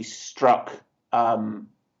obviously struck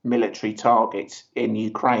military targets in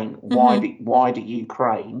Ukraine, wider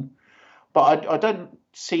Ukraine. But I don't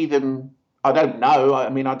see them. I don't know. I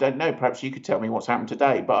mean, I don't know. Perhaps you could tell me what's happened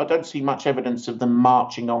today. But I don't see much evidence of them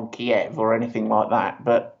marching on Kiev or anything like that.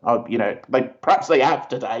 But perhaps they have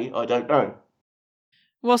today. I don't know.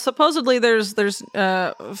 Well, supposedly there's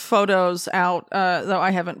photos out, though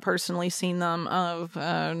I haven't personally seen them, of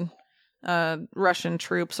Russian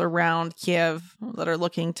troops around Kiev that are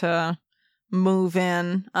looking to move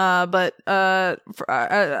in. But I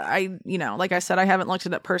like I said, I haven't looked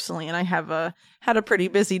at it personally, and I have had a pretty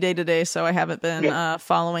busy day today, so I haven't been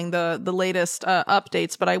following the latest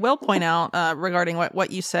updates. But I will point out regarding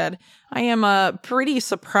what you said, I am pretty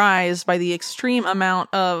surprised by the extreme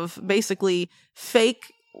amount of basically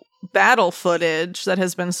fake battle footage that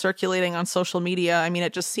has been circulating on social media. I mean,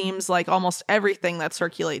 it just seems like almost everything that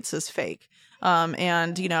circulates is fake.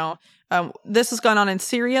 This has gone on in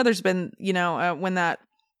Syria. There's been, when that,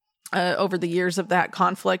 over the years of that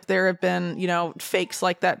conflict, there have been, fakes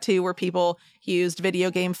like that too, where people used video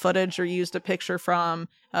game footage or used a picture from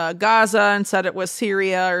Gaza and said it was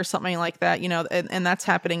Syria or something like that, and that's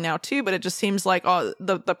happening now too. But it just seems like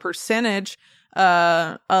the percentage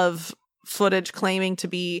of footage claiming to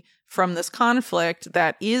be from this conflict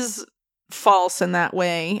that is false in that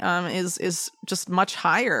way is just much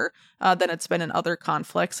higher than it's been in other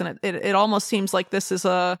conflicts. And it almost seems like this is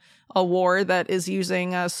a war that is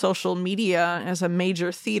using social media as a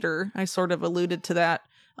major theater. I sort of alluded to that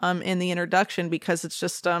in the introduction, because it's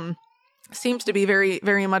just seems to be very,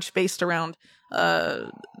 very much based around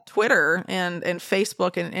Twitter and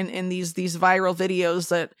Facebook and these viral videos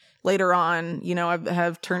that later on,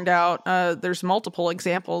 have turned out, there's multiple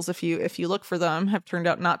examples, if you look for them, have turned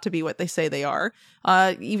out not to be what they say they are.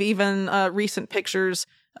 Even recent pictures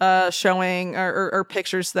showing or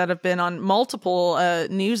pictures that have been on multiple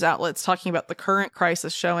news outlets talking about the current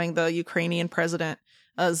crisis, showing the Ukrainian president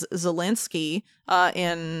Zelensky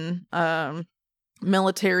in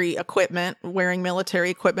military equipment, wearing military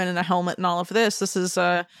equipment and a helmet and all of this. This is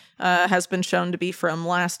has been shown to be from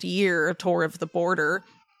last year, a tour of the border.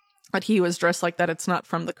 But he was dressed like that. It's not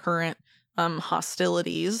from the current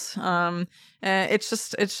hostilities. It's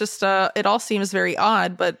just it all seems very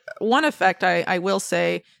odd. But one effect I will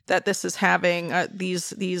say that this is having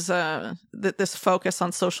this focus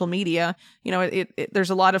on social media. You know, there's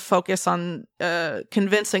a lot of focus on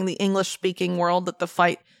convincing the English speaking world that the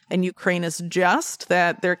fight in Ukraine is just,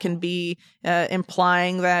 that there can be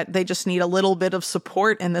implying that they just need a little bit of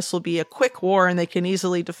support and this will be a quick war and they can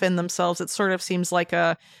easily defend themselves. It sort of seems like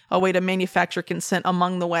a way to manufacture consent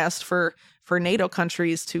among the West for NATO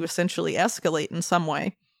countries to essentially escalate in some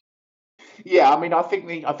way. Yeah, I mean, I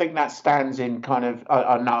think that stands in kind of.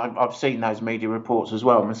 I know I've seen those media reports as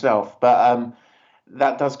well myself, but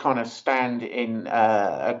that does kind of stand in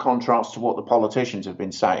a contrast to what the politicians have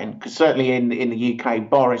been saying. Because certainly in the UK,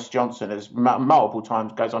 Boris Johnson has multiple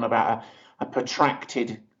times goes on about a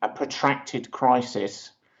protracted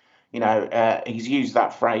crisis. You know, he's used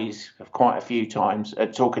that phrase quite a few times,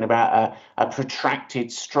 talking about a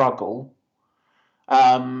protracted struggle.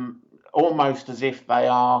 Almost as if they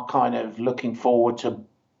are kind of looking forward to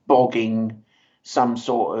bogging some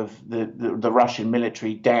sort of the Russian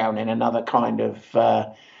military down in another kind of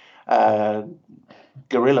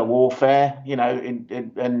guerrilla warfare, you know,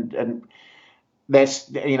 and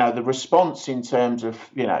there's, you know, the response in terms of,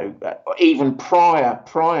 you know, even prior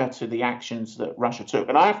to the actions that Russia took.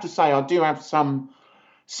 And I have to say, I do have some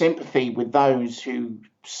sympathy with those who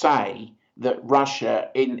say that Russia,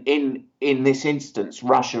 in this instance,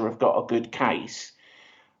 Russia have got a good case.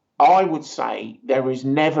 I would say there is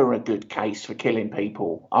never a good case for killing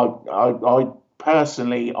people. I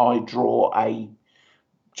personally, I draw a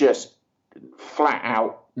just flat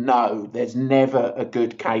out no. There's never a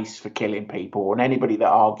good case for killing people, and anybody that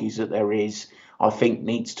argues that there is, I think,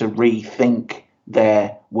 needs to rethink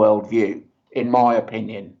their worldview, in my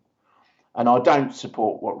opinion. And I don't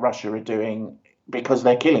support what Russia are doing because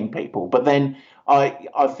they're killing people. But then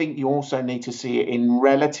I think you also need to see it in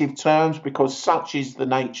relative terms, because such is the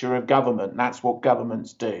nature of government. That's what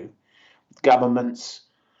governments do. Governments,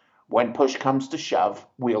 when push comes to shove,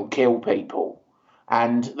 will kill people.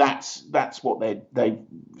 And that's what they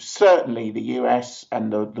certainly the US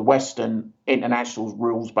and the Western international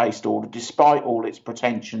rules-based order, despite all its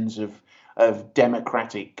pretensions of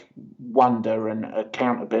democratic wonder and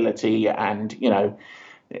accountability, and, you know,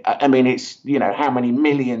 I mean, it's, you know, how many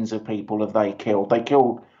millions of people have they killed? They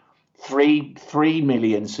killed 3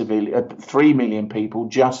 million people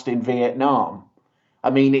just in Vietnam. I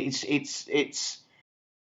mean,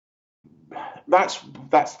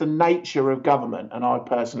 that's the nature of government, and I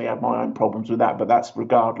personally have my own problems with that, but that's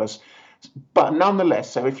regardless. But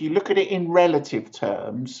nonetheless, so if you look at it in relative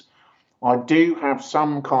terms, I do have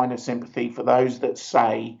some kind of sympathy for those that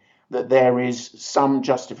say that there is some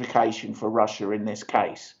justification for Russia in this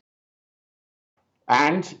case.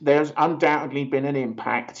 And there's undoubtedly been an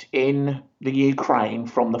impact in the Ukraine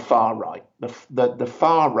from the far right. The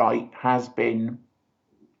far right has been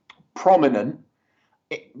prominent,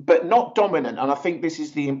 but not dominant. And I think this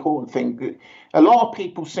is the important thing. A lot of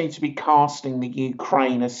people seem to be casting the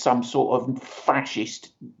Ukraine as some sort of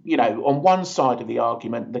fascist, you know, on one side of the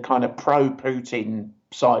argument, the kind of pro-Putin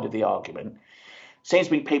side of the argument. Seems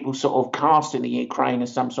to be people sort of casting the Ukraine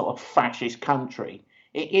as some sort of fascist country.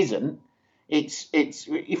 It isn't. It's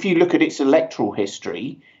if you look at its electoral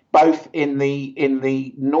history, both in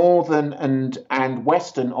the northern and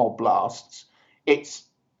western oblasts,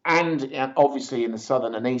 and obviously in the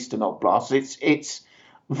southern and eastern oblasts, it's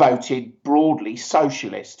voted broadly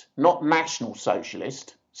socialist, not national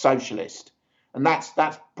socialist, and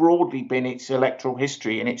that's broadly been its electoral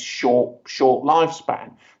history in its short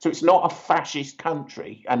lifespan. So it's not a fascist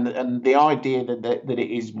country, and the idea that it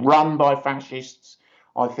is run by fascists,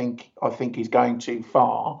 I think is going too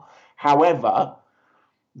far. However,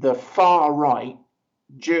 the far right,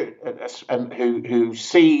 who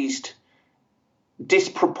seized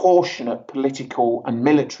disproportionate political and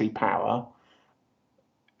military power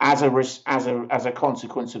as a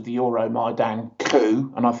consequence of the Euromaidan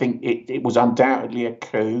coup, and I think it was undoubtedly a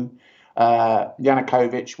coup.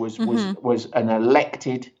 Yanukovych was an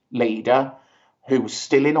elected leader who was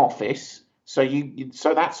still in office. So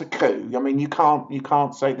that's a coup. I mean, you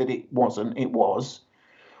can't say that it wasn't. It was.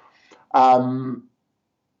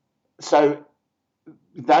 So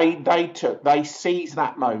they seized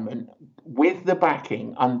that moment with the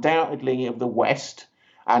backing, undoubtedly, of the West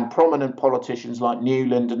and prominent politicians like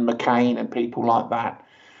Newland and McCain and people like that.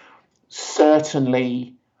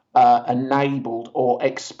 Certainly enabled or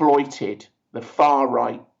exploited the far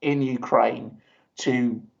right in Ukraine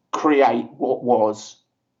to create what was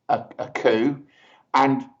a coup,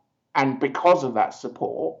 and because of that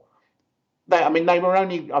support, they were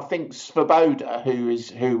only, I think, Svoboda,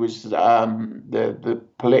 who was the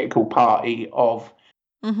political party of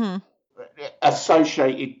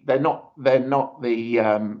associated. They're not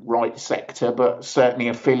the right sector, but certainly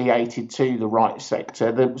affiliated to the right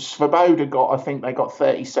sector. The Svoboda got, I think they got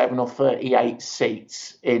 37 or 38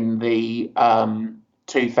 seats in the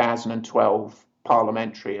 2012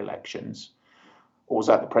 parliamentary elections. Or was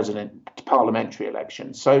that the parliamentary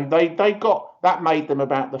election? So they got, that made them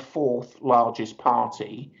about the fourth largest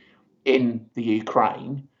party in the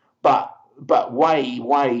Ukraine, but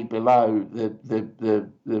way below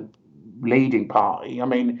the leading party. I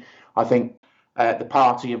mean, I think the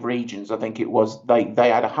Party of Regions, I think it was, they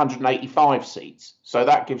had 185 seats. So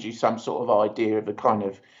that gives you some sort of idea of the kind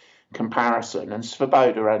of comparison. And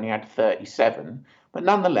Svoboda only had 37, but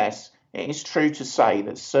nonetheless, it is true to say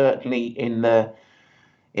that certainly in the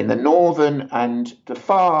northern and the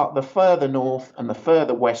further north and the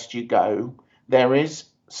further west you go, there is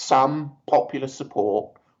some popular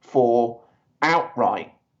support for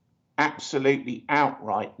absolutely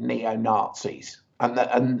outright neo-Nazis, and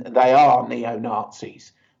they are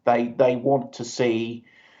neo-Nazis. They want to see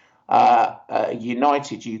a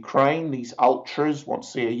united Ukraine. These ultras want to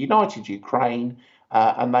see a united Ukraine,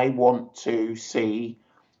 and they want to see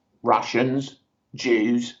Russians,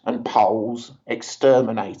 Jews and Poles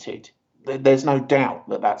exterminated. There's no doubt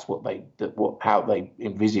that that's how they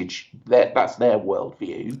envisage that's their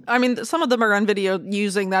worldview. I mean, some of them are on video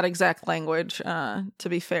using that exact language, to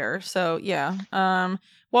be fair. So yeah.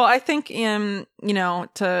 Well, I think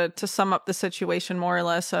to sum up the situation more or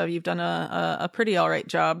less, you've done a pretty all right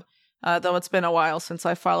job. Though it's been a while since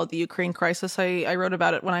I followed the Ukraine crisis. I wrote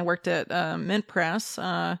about it when I worked at Mint Press.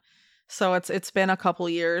 So it's been a couple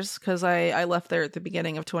years because I left there at the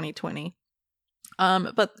beginning of 2020.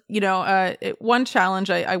 But one challenge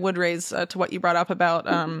I would raise to what you brought up about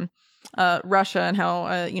Russia and how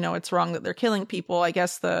it's wrong that they're killing people. I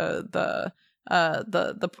guess the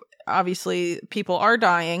obviously people are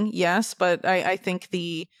dying, yes, but I think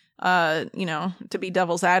to be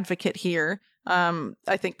devil's advocate here,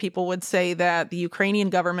 I think people would say that the Ukrainian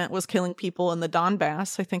government was killing people in the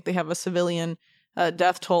Donbass. I think they have a civilian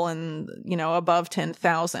death toll in above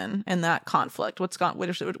 10,000 in that conflict, which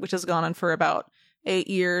has gone on for about 8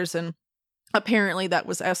 years, and apparently that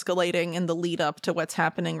was escalating in the lead up to what's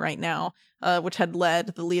happening right now, which had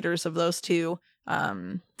led the leaders of those two,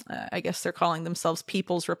 I guess they're calling themselves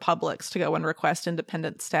People's Republics, to go and request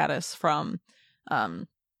independent status from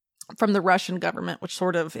the Russian government, which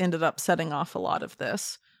sort of ended up setting off a lot of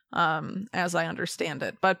this. As I understand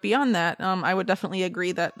it. But beyond that, I would definitely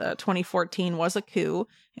agree that 2014 was a coup,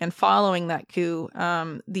 and following that coup,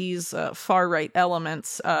 these far-right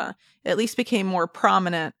elements at least became more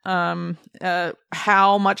prominent.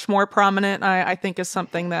 How much more prominent, I think, is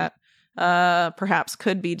something that perhaps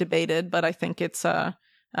could be debated, but I think it's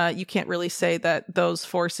you can't really say that those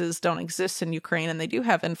forces don't exist in Ukraine, and they do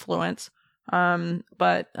have influence.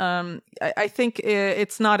 But I think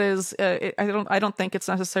it's not as I don't think it's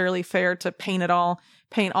necessarily fair to paint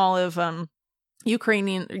all of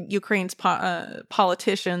Ukraine's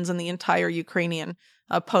politicians and the entire Ukrainian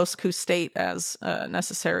post-coup state as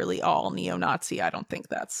necessarily all neo-Nazi. I don't think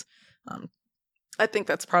that's I think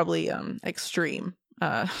that's probably extreme.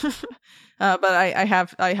 But I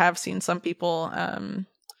have seen some people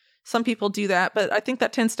do that, but I think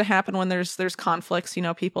that tends to happen when there's conflicts.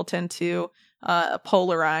 People tend to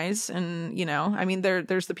polarize, and I mean,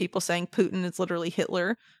 there's the people saying Putin is literally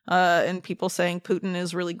Hitler, and people saying Putin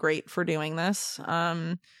is really great for doing this.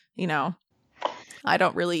 I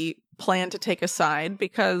don't really plan to take a side,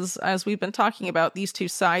 because as we've been talking about, these two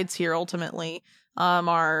sides here ultimately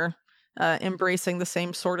are embracing the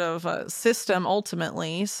same sort of system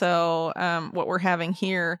ultimately. So what we're having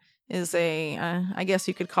here is I guess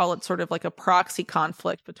you could call it sort of like a proxy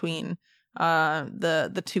conflict between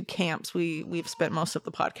the two camps we've spent most of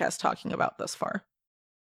the podcast talking about thus far.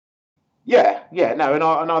 Yeah, no,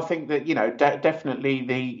 and I think that definitely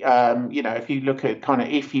the if you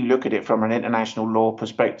look at it from an international law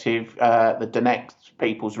perspective, the Donetsk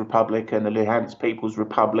People's Republic and the Luhansk People's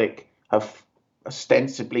Republic have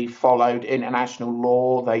ostensibly followed international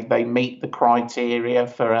law. They meet the criteria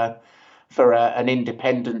for an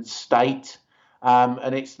independent state,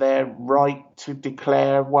 and it's their right to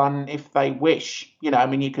declare one if they wish. You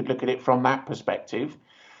could look at it from that perspective.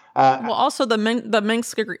 Well, also the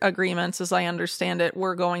Minsk agreements, as I understand it,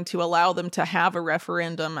 were going to allow them to have a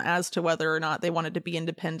referendum as to whether or not they wanted to be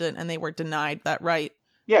independent, and they were denied that right.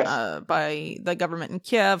 Yes. By the government in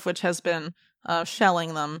Kiev, which has been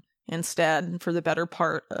shelling them instead for the better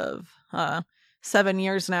part of 7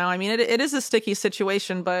 years now. I mean, it is a sticky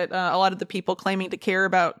situation, but a lot of the people claiming to care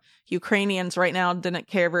about Ukrainians right now didn't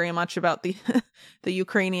care very much about the the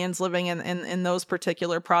Ukrainians living in those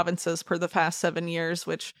particular provinces for the past 7 years,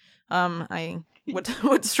 which I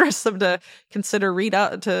would stress them to consider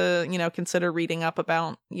consider reading up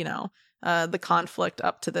about, the conflict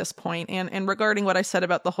up to this point. And regarding what I said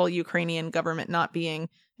about the whole Ukrainian government not being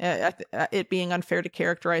it being unfair to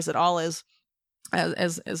characterize it all as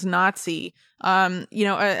Nazi,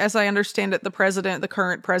 as I understand it, the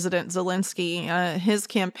current president Zelensky, his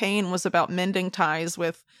campaign was about mending ties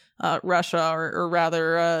with Russia, or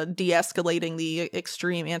rather de-escalating the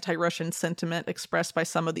extreme anti-Russian sentiment expressed by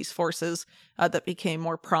some of these forces that became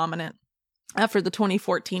more prominent after the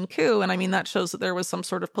 2014 coup. And I mean, that shows that there was some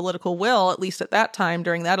sort of political will, at least at that time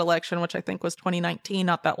during that election, which I think was 2019,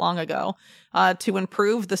 not that long ago, to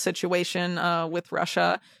improve the situation with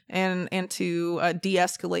Russia and to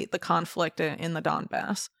de-escalate the conflict in the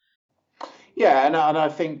Donbass. Yeah, and I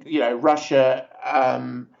think,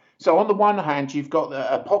 Russia... So on the one hand, you've got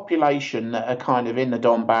a population that are kind of in the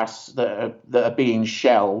Donbass that are being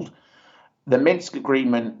shelled. The Minsk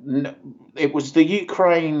agreement, it was the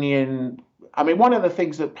Ukrainian... I mean, one of the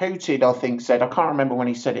things that Putin, I think, said, I can't remember when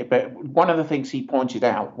he said it, but one of the things he pointed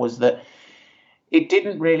out was that it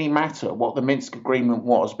didn't really matter what the Minsk agreement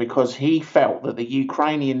was, because he felt that the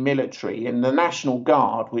Ukrainian military and the National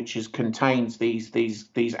Guard, which contains these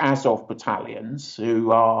Azov battalions,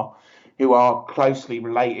 who are closely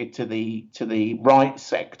related to the right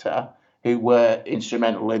sector, who were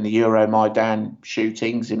instrumental in the Euromaidan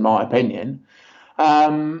shootings, in my opinion,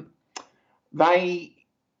 they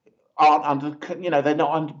aren't they're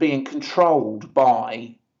not being controlled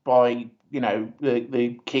by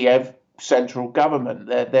the Kiev central government.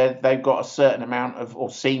 They've got a certain amount of, or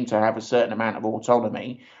seem to have a certain amount of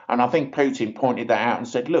autonomy. And I think Putin pointed that out and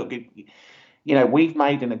said, look, we've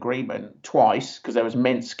made an agreement twice, because there was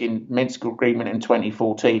Minsk agreement in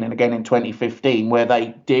 2014 and again in 2015, where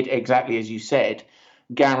they did exactly as you said,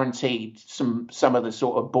 guaranteed some of the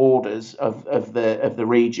sort of borders of the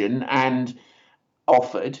region, and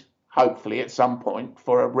offered, hopefully at some point,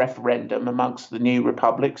 for a referendum amongst the new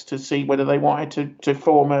republics to see whether they wanted to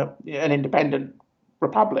form an independent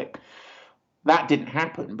republic. That didn't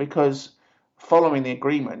happen because, following the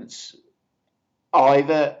agreements,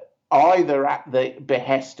 either at the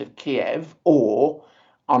behest of Kiev or,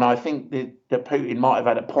 and I think that Putin might have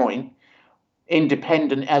had a point,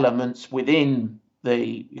 independent elements within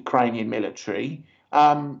the Ukrainian military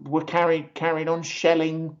were carried on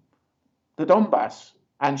shelling the Donbass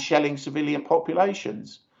and shelling civilian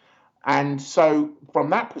populations. And so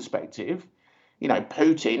from that perspective,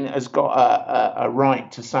 Putin has got a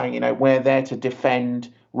right to say, we're there to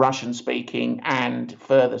defend Russian-speaking and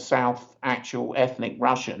further south actual ethnic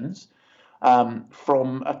Russians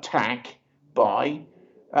from attack by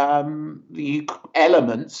the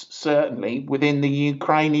elements, certainly, within the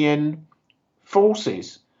Ukrainian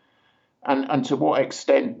forces. And to what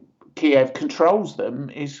extent Kiev controls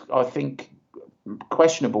them is, I think,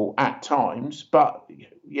 questionable at times, but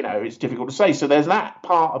it's difficult to say. So there's that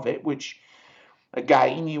part of it, which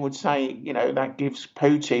again you would say that gives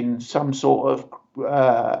Putin some sort of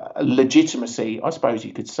legitimacy, I suppose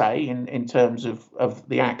you could say, in terms of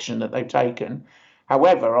the action that they've taken.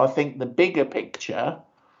 However, I think the bigger picture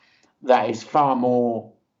that is far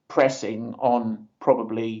more pressing on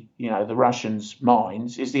probably the Russians'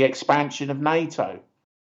 minds is the expansion of NATO.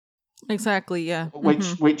 Exactly, yeah.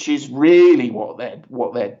 Which is really where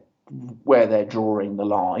they're drawing the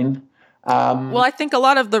line. Well, I think a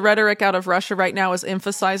lot of the rhetoric out of Russia right now is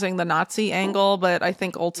emphasizing the Nazi angle, but I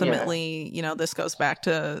think ultimately, this goes back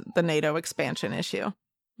to the NATO expansion issue.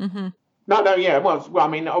 Mm-hmm. No, yeah. Well, I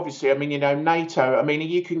mean, obviously, NATO. I mean,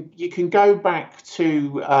 you can go back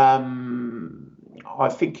to I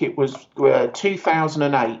think it was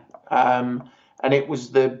 2008, and it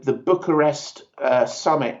was the Bucharest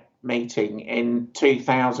summit meeting in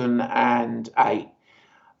 2008,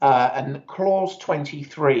 and clause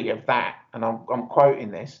 23 of that, and I'm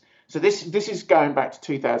quoting this. So this is going back to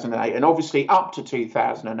 2008, and obviously up to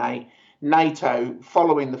 2008, NATO,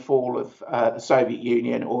 following the fall of the Soviet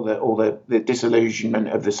Union, or the disillusionment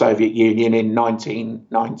of the Soviet Union in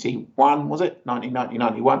 1991, was it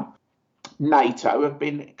 1991? NATO have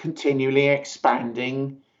been continually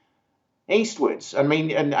expanding eastwards. I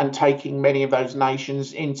mean, and taking many of those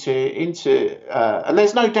nations into and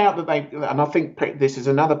there's no doubt that they, and I think this is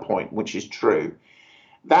another point which is true,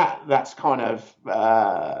 that's kind of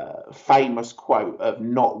famous quote of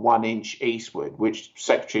not 1 inch eastward, which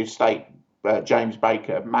Secretary of State James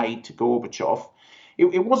Baker made to Gorbachev,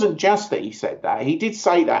 it wasn't just that he said that. He did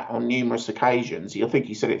say that on numerous occasions. I think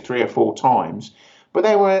he said it 3 or 4 times. But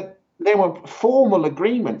there were formal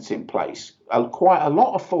agreements in place, quite a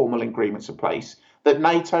lot of formal agreements in place, that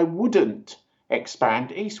NATO wouldn't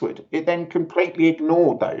expand eastward. It then completely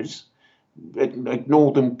ignored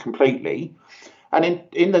them completely. And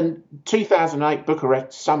in the 2008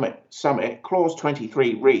 Bucharest summit, clause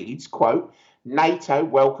 23 reads, quote, NATO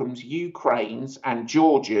welcomes Ukraine's and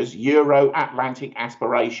Georgia's Euro-Atlantic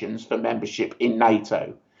aspirations for membership in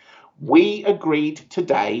NATO. We agreed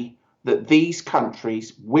today that these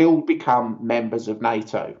countries will become members of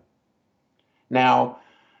NATO. Now,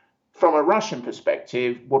 from a Russian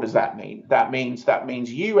perspective, what does that mean? That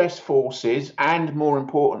means US forces and, more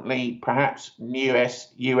importantly, perhaps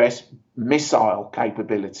US missile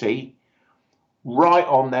capability right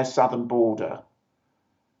on their southern border.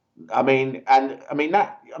 I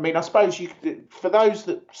suppose for those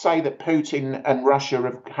that say that Putin and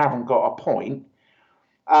Russia haven't got a point,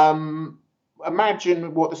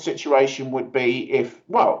 imagine what the situation would be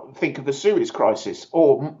think of the Suez crisis,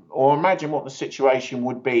 or imagine what the situation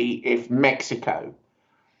would be if Mexico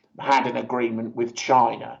had an agreement with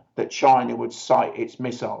China, that China would site its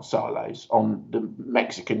missile silos on the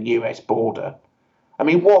Mexican-US border. I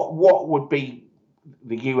mean, what would be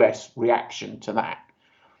the US reaction to that?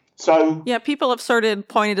 So yeah, people have started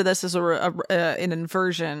pointing to this as an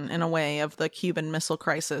inversion, in a way, of the Cuban Missile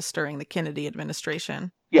Crisis during the Kennedy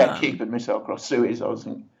administration. Yeah, Cuban Missile Crisis, Suez, I was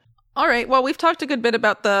thinking. All right. Well, we've talked a good bit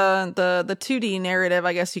about the 2D narrative,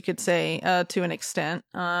 I guess you could say, to an extent.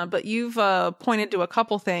 But you've pointed to a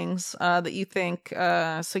couple things that you think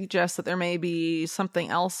suggest that there may be something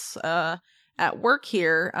else at work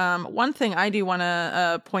here. One thing I do want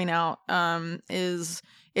to point out is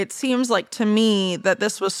it seems like to me that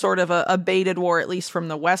this was sort of a baited war, at least from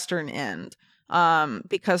the Western end,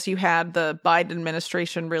 because you had the Biden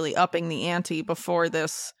administration really upping the ante before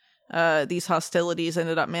these hostilities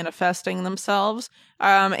ended up manifesting themselves.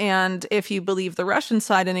 And if you believe the Russian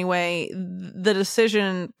side anyway, the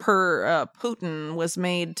decision per Putin was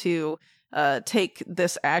made to take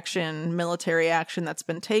this military action that's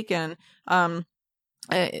been taken,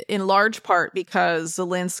 in large part because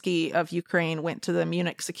Zelensky of Ukraine went to the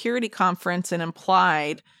Munich Security Conference and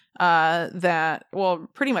implied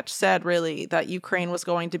pretty much said really that Ukraine was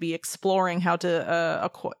going to be exploring how to,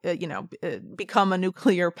 become a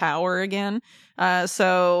nuclear power again.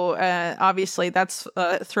 So obviously that's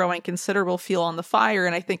throwing considerable fuel on the fire.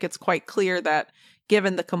 And I think it's quite clear that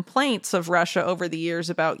given the complaints of Russia over the years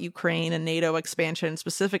about Ukraine and NATO expansion,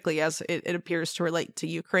 specifically as it appears to relate to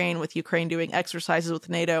Ukraine, with Ukraine doing exercises with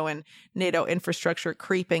NATO and NATO infrastructure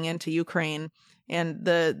creeping into Ukraine. And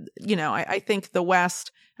I think the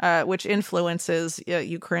West, which influences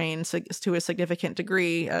Ukraine to a significant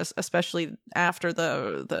degree, especially after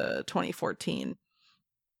the 2014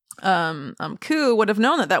 coup, would have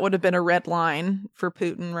known that would have been a red line for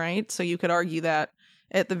Putin, right? So you could argue that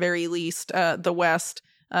at the very least, the West,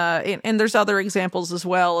 and there's other examples as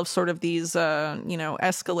well of sort of these,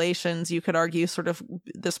 escalations. You could argue sort of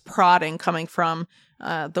this prodding coming from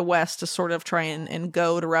the West to sort of try and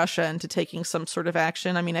goad Russia into taking some sort of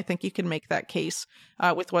action. I mean, I think you can make that case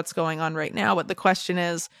with what's going on right now. But the question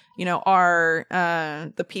is, are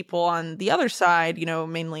the people on the other side,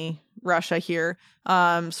 mainly Russia here,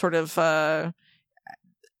 are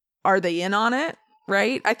they in on it?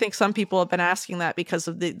 Right. I think some people have been asking that because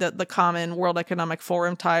of the common World Economic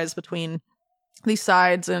Forum ties between these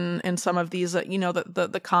sides and some of these,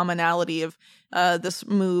 the commonality of this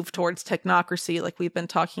move towards technocracy, like we've been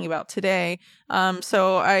talking about today.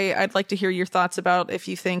 So I'd like to hear your thoughts about if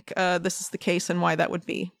you think this is the case and why that would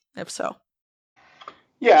be, if so.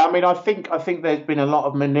 Yeah, I mean, I think there's been a lot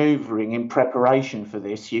of manoeuvring in preparation for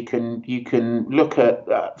this. You can look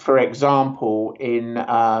at, for example, in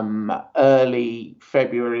early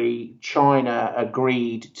February, China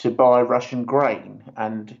agreed to buy Russian grain,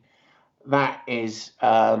 and that is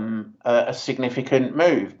a significant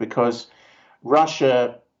move because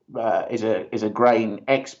Russia is a grain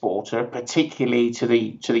exporter, particularly to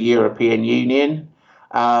the European Union.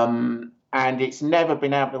 And it's never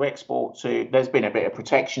been able to export to. There's been a bit of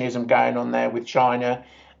protectionism going on there with China.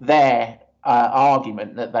 Their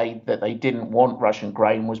argument that they didn't want Russian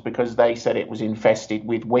grain was because they said it was infested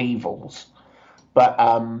with weevils. But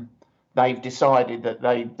they've decided that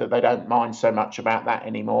they don't mind so much about that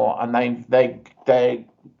anymore, and they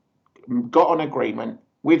got an agreement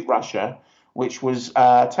with Russia, which was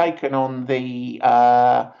taken on the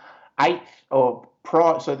 8th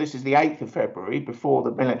so this is the 8th of February, before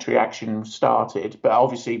the military action started, but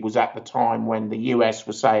obviously it was at the time when the US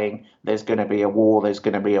was saying there's going to be a war, there's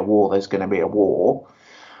going to be a war, there's going to be a war,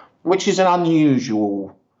 which is an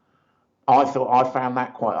unusual. I found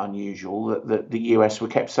that quite unusual that the US were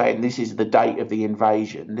kept saying this is the date of the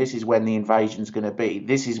invasion, this is when the invasion's going to be,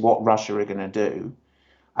 this is what Russia are going to do.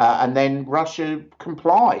 And then Russia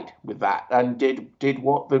complied with that and did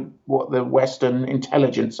what the Western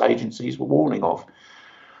intelligence agencies were warning of.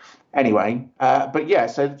 Anyway, but yeah,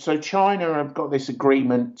 so China have got this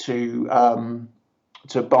agreement to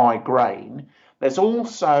buy grain. There's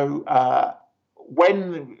also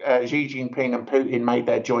when Xi Jinping and Putin made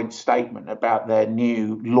their joint statement about their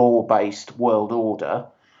new law-based world order.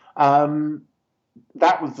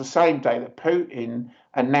 That was the same day that Putin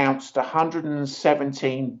announced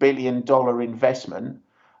 $117 billion investment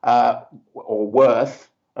or worth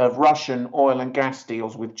of Russian oil and gas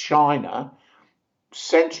deals with China,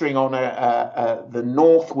 centering on the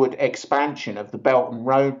northward expansion of the Belt and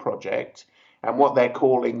Road project and what they're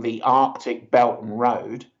calling the Arctic Belt and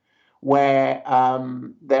Road, where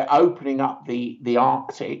they're opening up the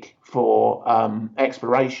Arctic for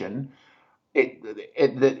exploration.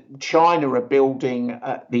 China are building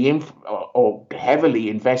or heavily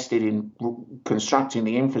invested in constructing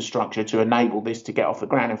the infrastructure to enable this to get off the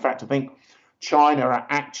ground. In fact, I think China are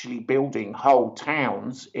actually building whole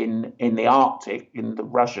towns in the Arctic, in the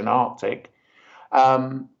Russian Arctic.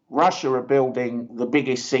 Russia are building the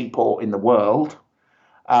biggest seaport in the world,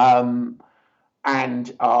 and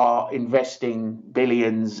are investing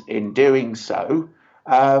billions in doing so.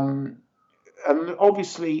 And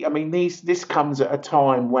obviously, I mean, this comes at a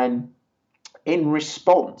time when, in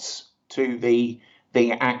response to the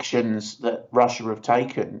actions that Russia have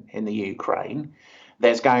taken in the Ukraine,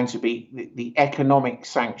 there's going to be the economic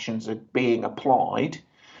sanctions are being applied,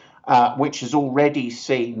 which has already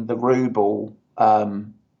seen the ruble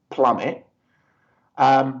plummet.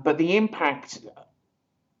 But the impact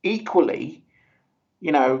equally,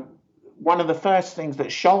 one of the first things that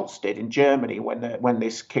Scholz did in Germany when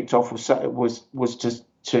this kicked off was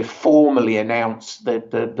to formally announce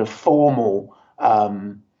the formal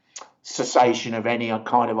cessation of any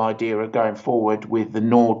kind of idea of going forward with the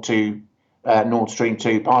Nord Stream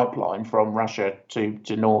 2 pipeline from Russia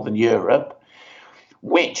to Northern Europe,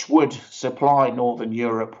 which would supply Northern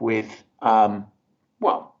Europe with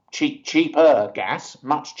cheaper gas,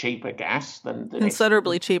 much cheaper gas than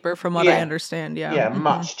considerably cheaper from what I understand. Yeah,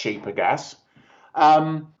 much cheaper gas.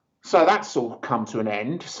 So that's all come to an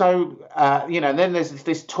end. So then there's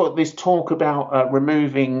this talk about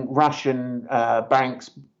removing Russian banks,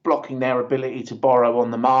 blocking their ability to borrow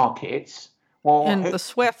on the markets. Well, and the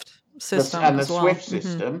SWIFT system and the SWIFT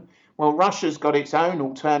system. Well, Russia's got its own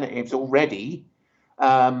alternatives already.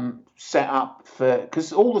 Set up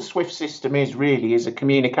because all the SWIFT system is a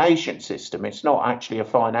communication system. It's not actually a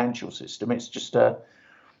financial system. It's just a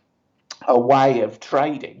way of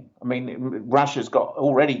trading. I mean, Russia's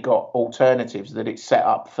already got alternatives that it's set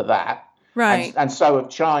up for that, right? And so have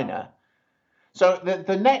China. So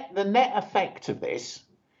the net effect of this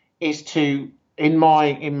is in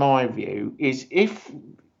my view, is if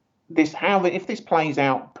this plays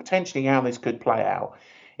out, potentially how this could play out,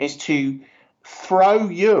 is to throw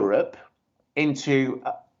Europe into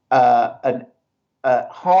a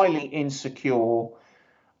highly insecure.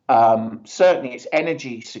 Certainly, its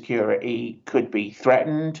energy security could be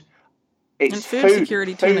threatened. Its food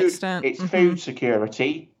security to an extent. Its food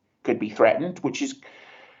security could be threatened, which is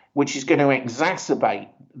going to exacerbate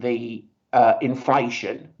the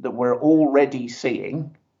inflation that we're already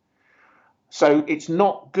seeing. So it's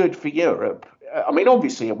not good for Europe. I mean,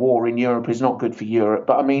 obviously, a war in Europe is not good for Europe,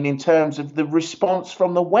 but I mean, in terms of the response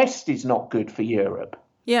from the West is not good for Europe.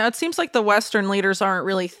 Yeah, it seems like the Western leaders aren't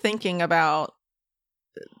really thinking about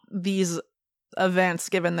these events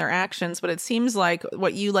given their actions, but it seems like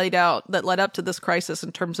what you laid out that led up to this crisis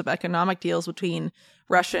in terms of economic deals between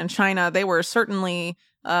Russia and China,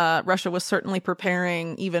 Russia was certainly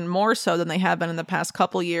preparing even more so than they have been in the past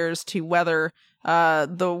couple years to weather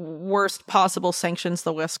the worst possible sanctions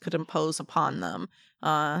the West could impose upon them.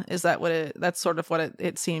 Is that that's sort of what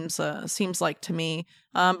it seems like to me.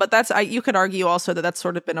 But you could argue also that that's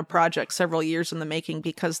sort of been a project several years in the making,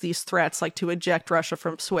 because these threats, like to eject Russia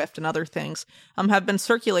from SWIFT and other things, have been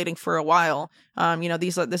circulating for a while.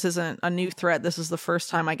 This isn't a new threat. This is the first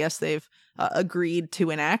time, I guess, they've agreed to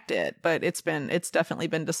enact it, but it's definitely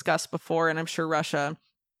been discussed before, and I'm sure Russia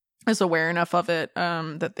is aware enough of it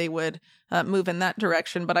that they would move in that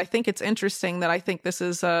direction. But I think it's interesting that I think this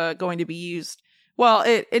is going to be used Well,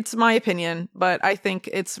 it's my opinion, but I think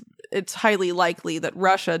it's highly likely that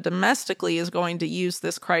Russia domestically is going to use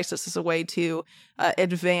this crisis as a way to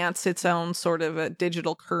advance its own sort of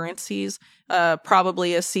digital currencies,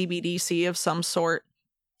 probably a CBDC of some sort.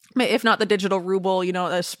 If not the digital ruble, you know,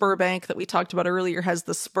 a Sberbank that we talked about earlier has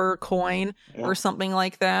the Sber coin or something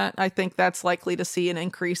like that. I think that's likely to see an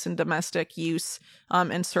increase in domestic use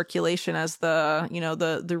and circulation as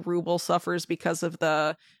the ruble suffers because of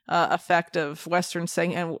the effect of Western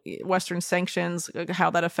sanctions, how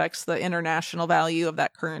that affects the international value of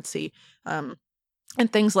that currency. And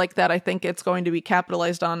things like that. I think it's going to be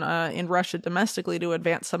capitalized on in Russia domestically to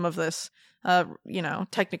advance some of this,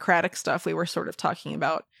 technocratic stuff we were sort of talking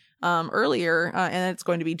about earlier, and it's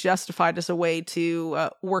going to be justified as a way to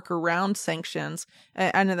work around sanctions.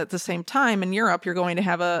 And then at the same time, in Europe, you're going to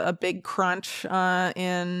have a big crunch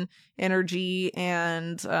in energy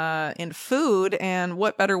and in food. And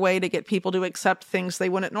what better way to get people to accept things they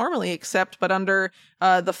wouldn't normally accept, but under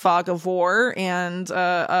the fog of war and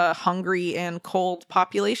a hungry and cold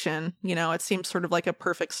population? You know, it seems sort of like a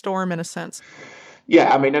perfect storm in a sense.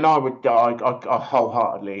 Yeah, I mean, and I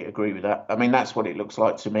wholeheartedly agree with that. I mean, that's what it looks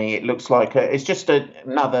like to me. It looks like it's just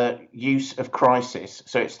another use of crisis.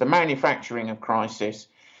 So it's the manufacturing of crisis.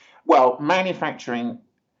 Well, manufacturing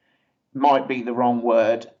might be the wrong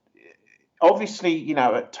word. Obviously, you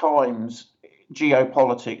know, at times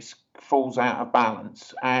geopolitics falls out of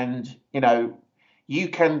balance, and you know, you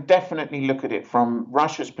can definitely look at it from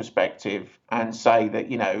Russia's perspective and say that,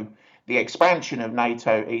 you know, the expansion of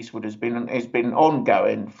NATO eastward has been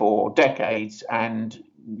ongoing for decades, and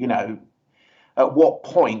you know, at what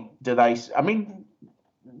point do they? I mean,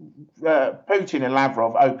 Putin and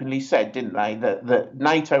Lavrov openly said, didn't they, that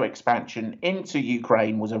NATO expansion into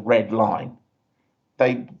Ukraine was a red line.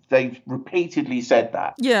 They repeatedly said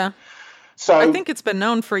that. Yeah. So I think it's been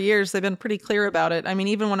known for years. They've been pretty clear about it. I mean,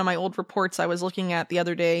 even one of my old reports I was looking at the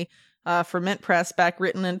other day for Mint Press, back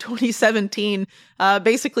written in 2017,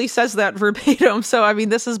 basically says that verbatim. So, I mean,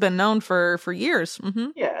 this has been known for years. Mm-hmm.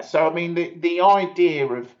 Yeah. So, I mean, the idea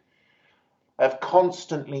of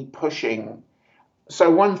constantly pushing. So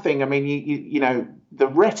one thing, I mean, you know, the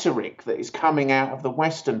rhetoric that is coming out of the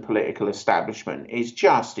Western political establishment is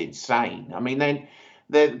just insane. I mean,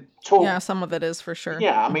 they're talking. Yeah, some of it is for sure.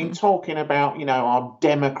 Yeah, I mean, talking about, you know, our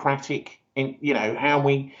democratic, you know, how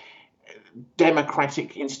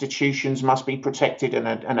democratic institutions must be protected, and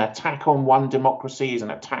an attack on one democracy is an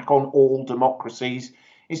attack on all democracies.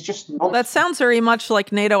 It's just nonsense. That sounds very much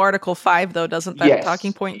like NATO Article 5, though, doesn't that Yes,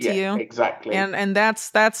 talking point to you? Exactly. And that's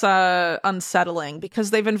unsettling,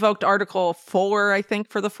 because they've invoked Article 4, I think,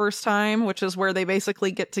 for the first time, which is where they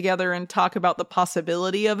basically get together and talk about the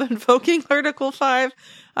possibility of invoking Article 5.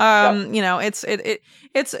 You know,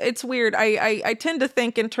 it's weird. I tend to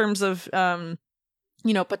think in terms of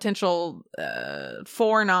you know, potential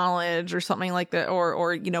foreknowledge or something like that,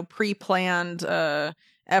 or you know, pre-planned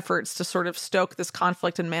efforts to sort of stoke this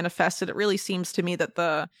conflict and manifest it. It really seems to me that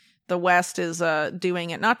the West is doing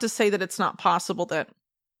it. Not to say that it's not possible that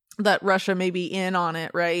Russia may be in on it,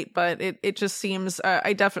 right? But it just seems,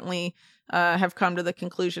 I definitely have come to the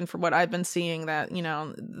conclusion from what I've been seeing that, you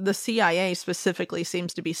know, the CIA specifically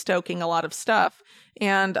seems to be stoking a lot of stuff.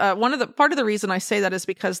 And part of the reason I say that is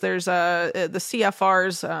because there's the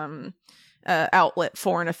CFR's outlet,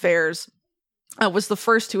 Foreign Affairs, was the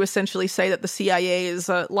first to essentially say that the CIA is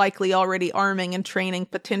likely already arming and training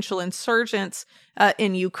potential insurgents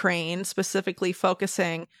in Ukraine, specifically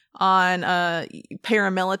focusing on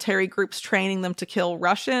paramilitary groups, training them to kill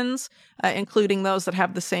Russians, including those that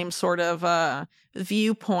have the same sort of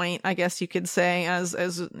viewpoint, I guess you could say,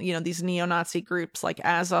 as you know, these neo-Nazi groups like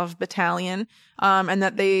Azov Battalion, and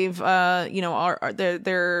that they've you know,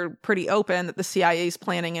 they're pretty open that the CIA is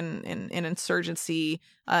planning an insurgency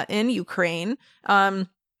in Ukraine.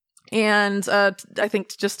 And I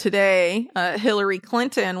think just today, Hillary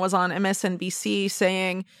Clinton was on MSNBC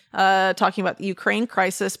saying, talking about the Ukraine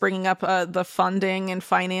crisis, bringing up the funding and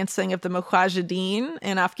financing of the Mujahideen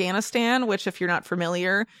in Afghanistan, which, if you're not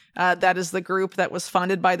familiar, that is the group that was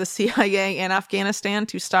funded by the CIA in Afghanistan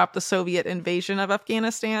to stop the Soviet invasion of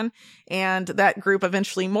Afghanistan. And that group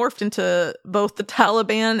eventually morphed into both the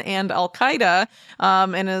Taliban and Al-Qaeda,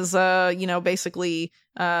 and is, you know, basically,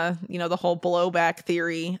 you know, the whole blowback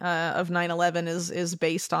theory of 9/11 is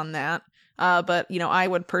based on that. But, you know, I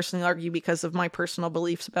would personally argue, because of my personal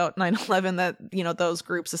beliefs about 9/11, that, you know, those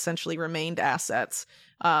groups essentially remained assets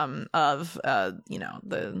of, you know,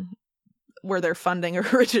 where their funding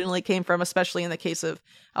originally came from, especially in the case of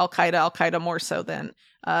Al-Qaeda more so than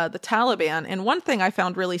the Taliban. And one thing I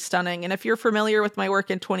found really stunning, and if you're familiar with my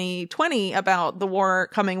work in 2020 about the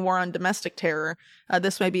coming war on domestic terror,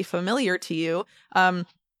 this may be familiar to you.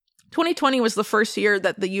 2020 was the first year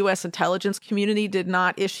that the U.S. intelligence community did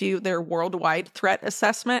not issue their worldwide threat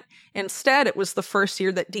assessment. Instead, it was the first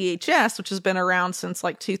year that DHS, which has been around since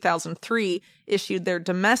like 2003, issued their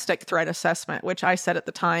domestic threat assessment, which I said at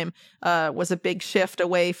the time was a big shift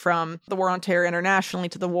away from the war on terror internationally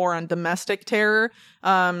to the war on domestic terror.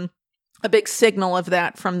 A big signal of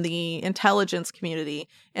that from the intelligence community.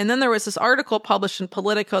 And then there was this article published in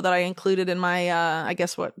Politico that I included in my, I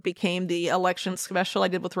guess what became the election special I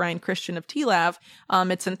did with Ryan Christian of TLAV.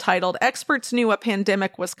 It's entitled, "Experts Knew a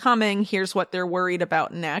Pandemic Was Coming. Here's What They're Worried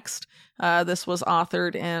About Next." This was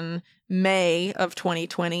authored in May of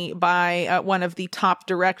 2020 by one of the top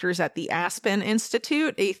directors at the Aspen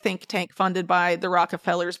Institute, a think tank funded by the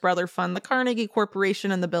Rockefeller's Brother Fund, the Carnegie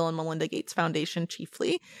Corporation, and the Bill and Melinda Gates Foundation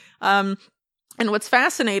chiefly. And what's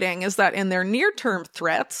fascinating is that in their near-term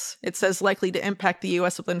threats, it says likely to impact the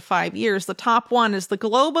U.S. within 5 years, the top one is the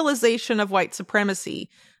globalization of white supremacy.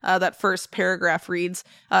 That first paragraph reads,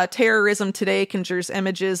 terrorism today conjures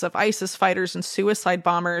images of ISIS fighters and suicide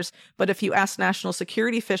bombers, but if you ask national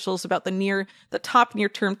security officials about the top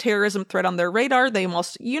near-term terrorism threat on their radar, they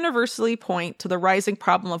almost universally point to the rising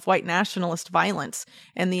problem of white nationalist violence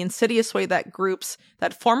and the insidious way that groups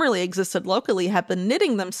that formerly existed locally have been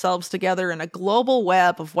knitting themselves together in a global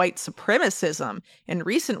web of white supremacism. In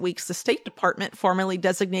recent weeks, the State Department formally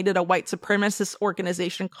designated a white supremacist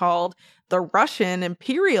organization called the Russian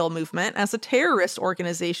Imperial Movement as a terrorist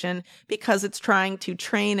organization because it's trying to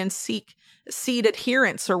train and seed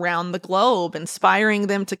adherents around the globe, inspiring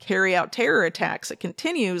them to carry out terror attacks. It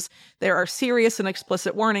continues, there are serious and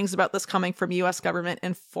explicit warnings about this coming from U.S. government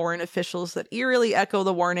and foreign officials that eerily echo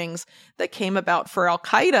the warnings that came about for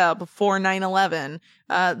Al-Qaeda before 9/11.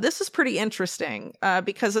 This is pretty interesting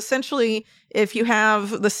because essentially, if you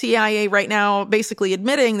have the CIA right now basically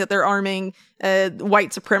admitting that they're arming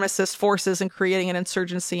white supremacist forces and creating an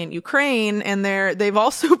insurgency in Ukraine, and they've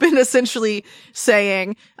also been essentially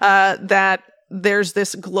saying that there's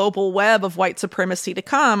this global web of white supremacy to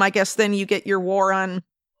come, I guess then you get your war on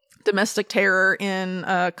domestic terror in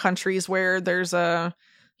countries where there's wherever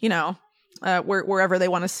they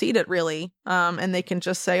want to seed it, really. And they can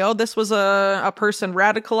just say, oh, this was a person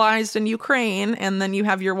radicalized in Ukraine, and then you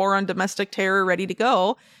have your war on domestic terror ready to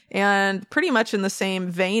go. And pretty much in the same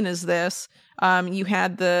vein as this, you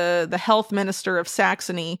had the health minister of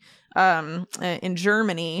Saxony in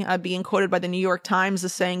Germany being quoted by the New York Times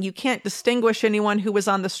as saying, you can't distinguish anyone who was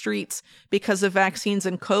on the streets because of vaccines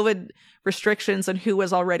and COVID restrictions and who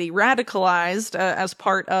was already radicalized, as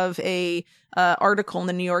part of a article in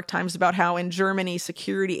the New York Times about how in Germany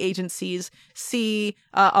security agencies see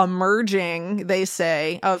a merging, they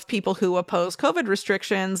say, of people who oppose COVID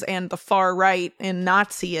restrictions and the far right in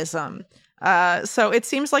Nazism. So it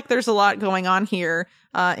seems like there's a lot going on here,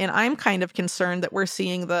 and I'm kind of concerned that we're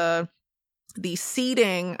seeing the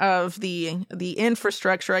seeding of the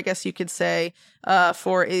infrastructure, I guess you could say,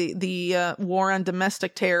 for the war on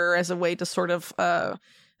domestic terror as a way to sort of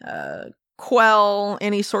quell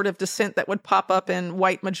any sort of dissent that would pop up in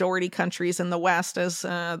white majority countries in the West, as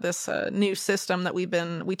this new system that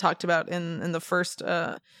we talked about in the first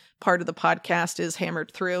part of the podcast is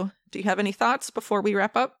hammered through. Do you have any thoughts before we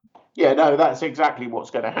wrap up? Yeah, no, that's exactly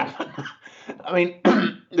what's going to happen. I mean,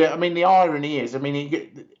 the irony is,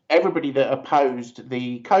 everybody that opposed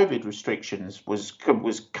the COVID restrictions was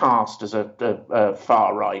cast as a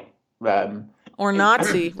far right or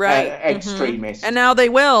Nazi, right? Extremist, mm-hmm. And now they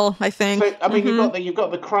will, I think. So, you've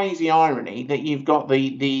got the crazy irony that you've got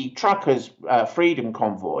the truckers' freedom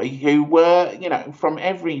convoy, who were, from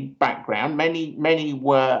every background. Many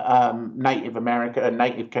were Native American,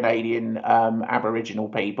 Native Canadian, Aboriginal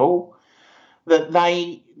people. That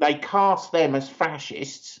they cast them as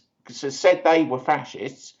fascists, said they were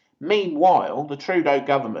fascists. Meanwhile, the Trudeau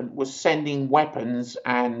government was sending weapons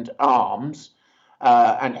and arms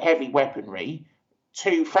and heavy weaponry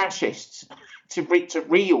to fascists, to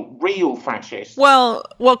real fascists. Well,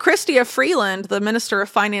 Chrystia Freeland, the Minister of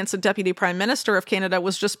Finance and Deputy Prime Minister of Canada,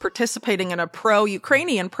 was just participating in a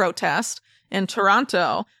pro-Ukrainian protest in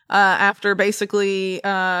Toronto after basically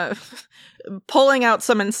pulling out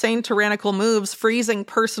some insane tyrannical moves, freezing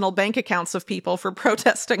personal bank accounts of people for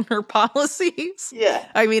protesting her policies. Yeah.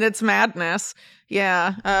 It's madness.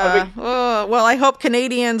 Yeah. Well, I hope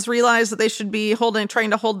Canadians realize that they should be trying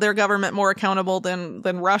to hold their government more accountable than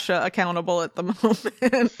Russia accountable at the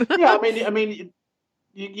moment. Yeah,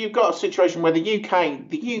 you've got a situation where the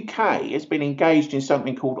UK has been engaged in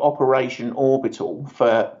something called Operation Orbital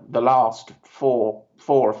for the last 4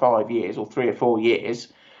 or 5 years, or 3 or 4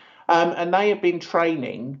 years, and they have been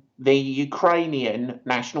training the Ukrainian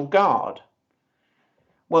National Guard.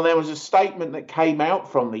 Well, there was a statement that came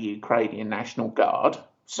out from the Ukrainian National Guard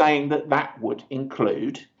saying that that would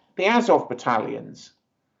include the Azov battalions.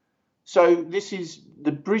 So this is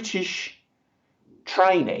the British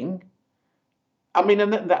training. I mean,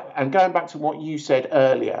 and going back to what you said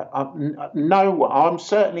earlier, no, I'm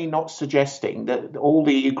certainly not suggesting that all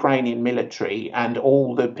the Ukrainian military and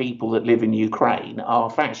all the people that live in Ukraine are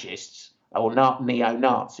fascists or not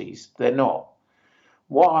neo-Nazis. They're not.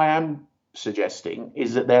 What I am suggesting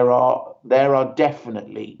is that there are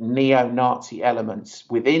definitely neo-Nazi elements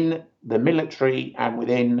within the military and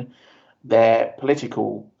within their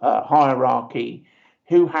political hierarchy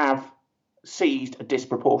who have seized a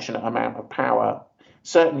disproportionate amount of power,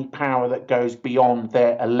 certainly power that goes beyond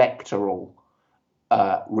their electoral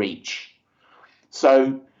reach.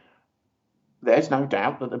 So there's no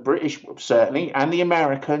doubt that the British certainly, and the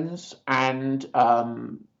Americans, and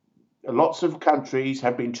lots of countries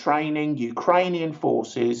have been training Ukrainian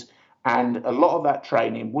forces, and a lot of that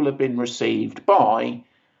training will have been received by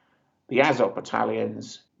the Azov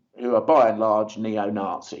battalions, who are by and large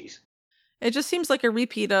neo-Nazis. It just seems like a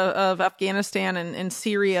repeat of Afghanistan and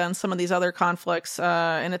Syria and some of these other conflicts,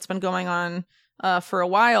 and it's been going on for a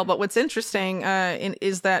while. But what's interesting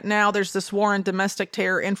is that now there's this war on domestic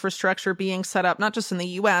terror infrastructure being set up, not just in the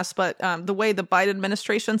U.S., but the way the Biden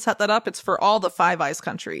administration set that up, it's for all the Five Eyes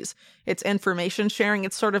countries. It's information sharing.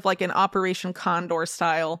 It's sort of like an Operation Condor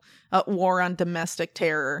style war on domestic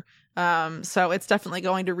terror. So it's definitely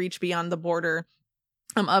going to reach beyond the border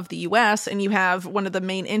of the U.S., and you have one of the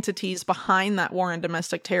main entities behind that war on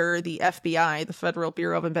domestic terror, the FBI, the Federal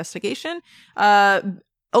Bureau of Investigation,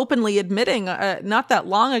 openly admitting not that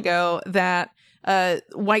long ago that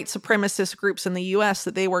white supremacist groups in the U.S.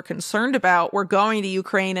 that they were concerned about were going to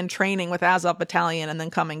Ukraine and training with Azov Battalion and then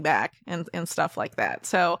coming back and stuff like that.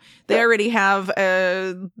 So they already have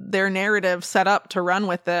their narrative set up to run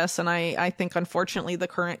with this, and I think, unfortunately, the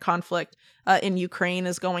current conflict in Ukraine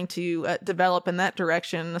is going to develop in that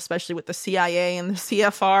direction, especially with the CIA and the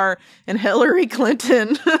CFR and Hillary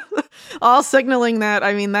Clinton all signaling that.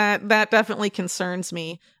 I mean, that definitely concerns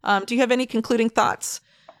me. Do you have any concluding thoughts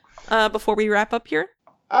before we wrap up here?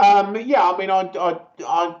 Yeah, I mean,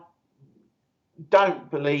 I don't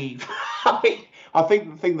believe. I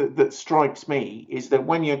think the thing that strikes me is that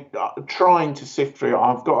when you're trying to sift through,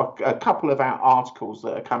 I've got a couple of articles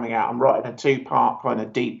that are coming out. I'm writing a 2-part kind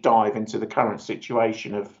of deep dive into the current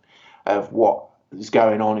situation of what is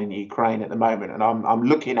going on in Ukraine at the moment, and I'm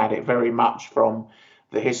looking at it very much from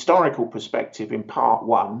the historical perspective in part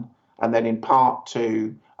 1, and then in part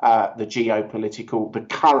 2, the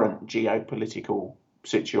current geopolitical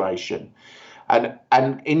situation, and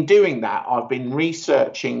in doing that, I've been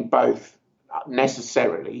researching both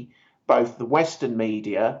the Western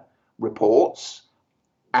media reports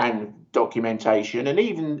and documentation, and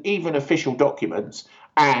even official documents,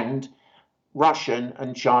 and Russian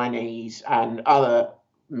and Chinese and other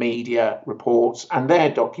media reports and their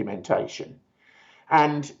documentation.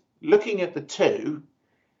 And looking at the two,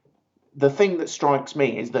 the thing that strikes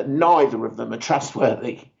me is that neither of them are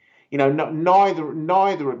trustworthy. You know,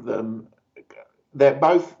 neither of them. They're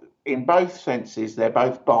both, in both senses, they're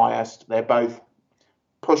both biased. They're both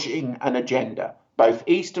pushing an agenda. Both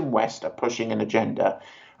East and West are pushing an agenda,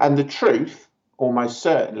 and the truth almost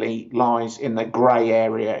certainly lies in the grey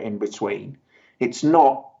area in between. It's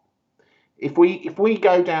not. If we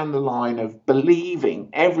go down the line of believing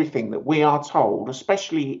everything that we are told,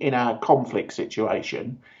 especially in a conflict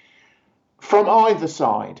situation, from either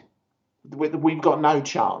side, we've got no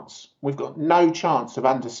chance. We've got no chance of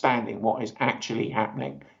understanding what is actually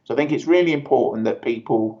happening. So I think it's really important that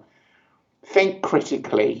people think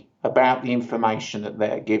critically about the information that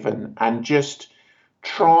they're given and just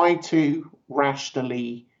try to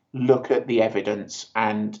rationally look at the evidence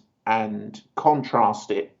and contrast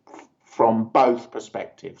it from both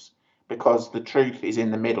perspectives, because the truth is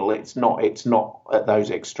in the middle. It's not at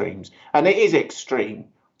those extremes, and it is extreme.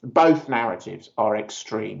 Both narratives are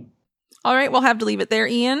extreme. All right, we'll have to leave it there,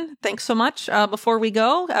 Ian. Thanks so much. Before we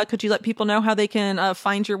go, could you let people know how they can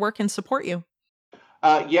find your work and support you?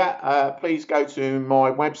 Please go to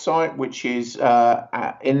my website, which is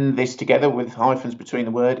in this together with hyphens between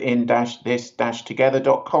the word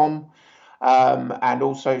in-this-together.com. And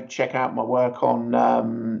also check out my work on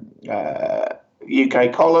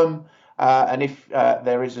UK Column. And if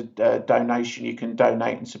there is a donation, you can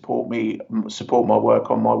donate and support my work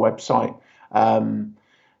on my website.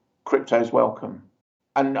 crypto's welcome.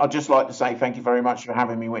 And I'd just like to say thank you very much for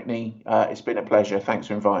having me, Whitney. It's been a pleasure. Thanks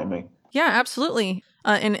for inviting me. Yeah, absolutely.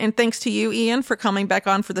 And thanks to you, Ian, for coming back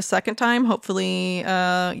on for the second time. Hopefully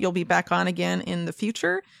you'll be back on again in the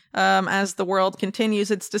future as the world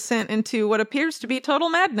continues its descent into what appears to be total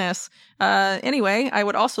madness. Anyway, I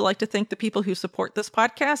would also like to thank the people who support this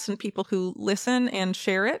podcast and people who listen and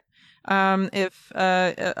share it.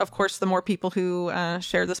 Of course, the more people who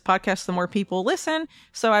share this podcast, the more people listen.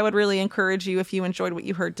 So I would really encourage you, if you enjoyed what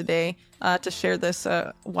you heard today, to share this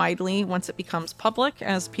widely once it becomes public,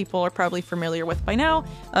 as people are probably familiar with by now.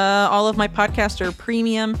 All of my podcasts are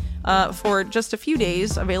premium for just a few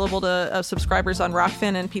days, available to subscribers on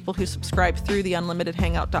Rockfin and people who subscribe through the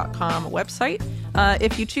unlimitedhangout.com website.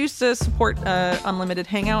 If you choose to support Unlimited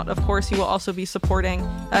Hangout, of course, you will also be supporting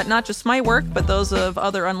not just my work, but those of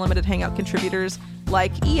other Unlimited Hangout contributors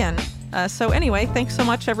like Ian. So anyway, thanks so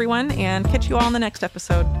much, everyone, and catch you all in the next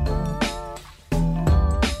episode.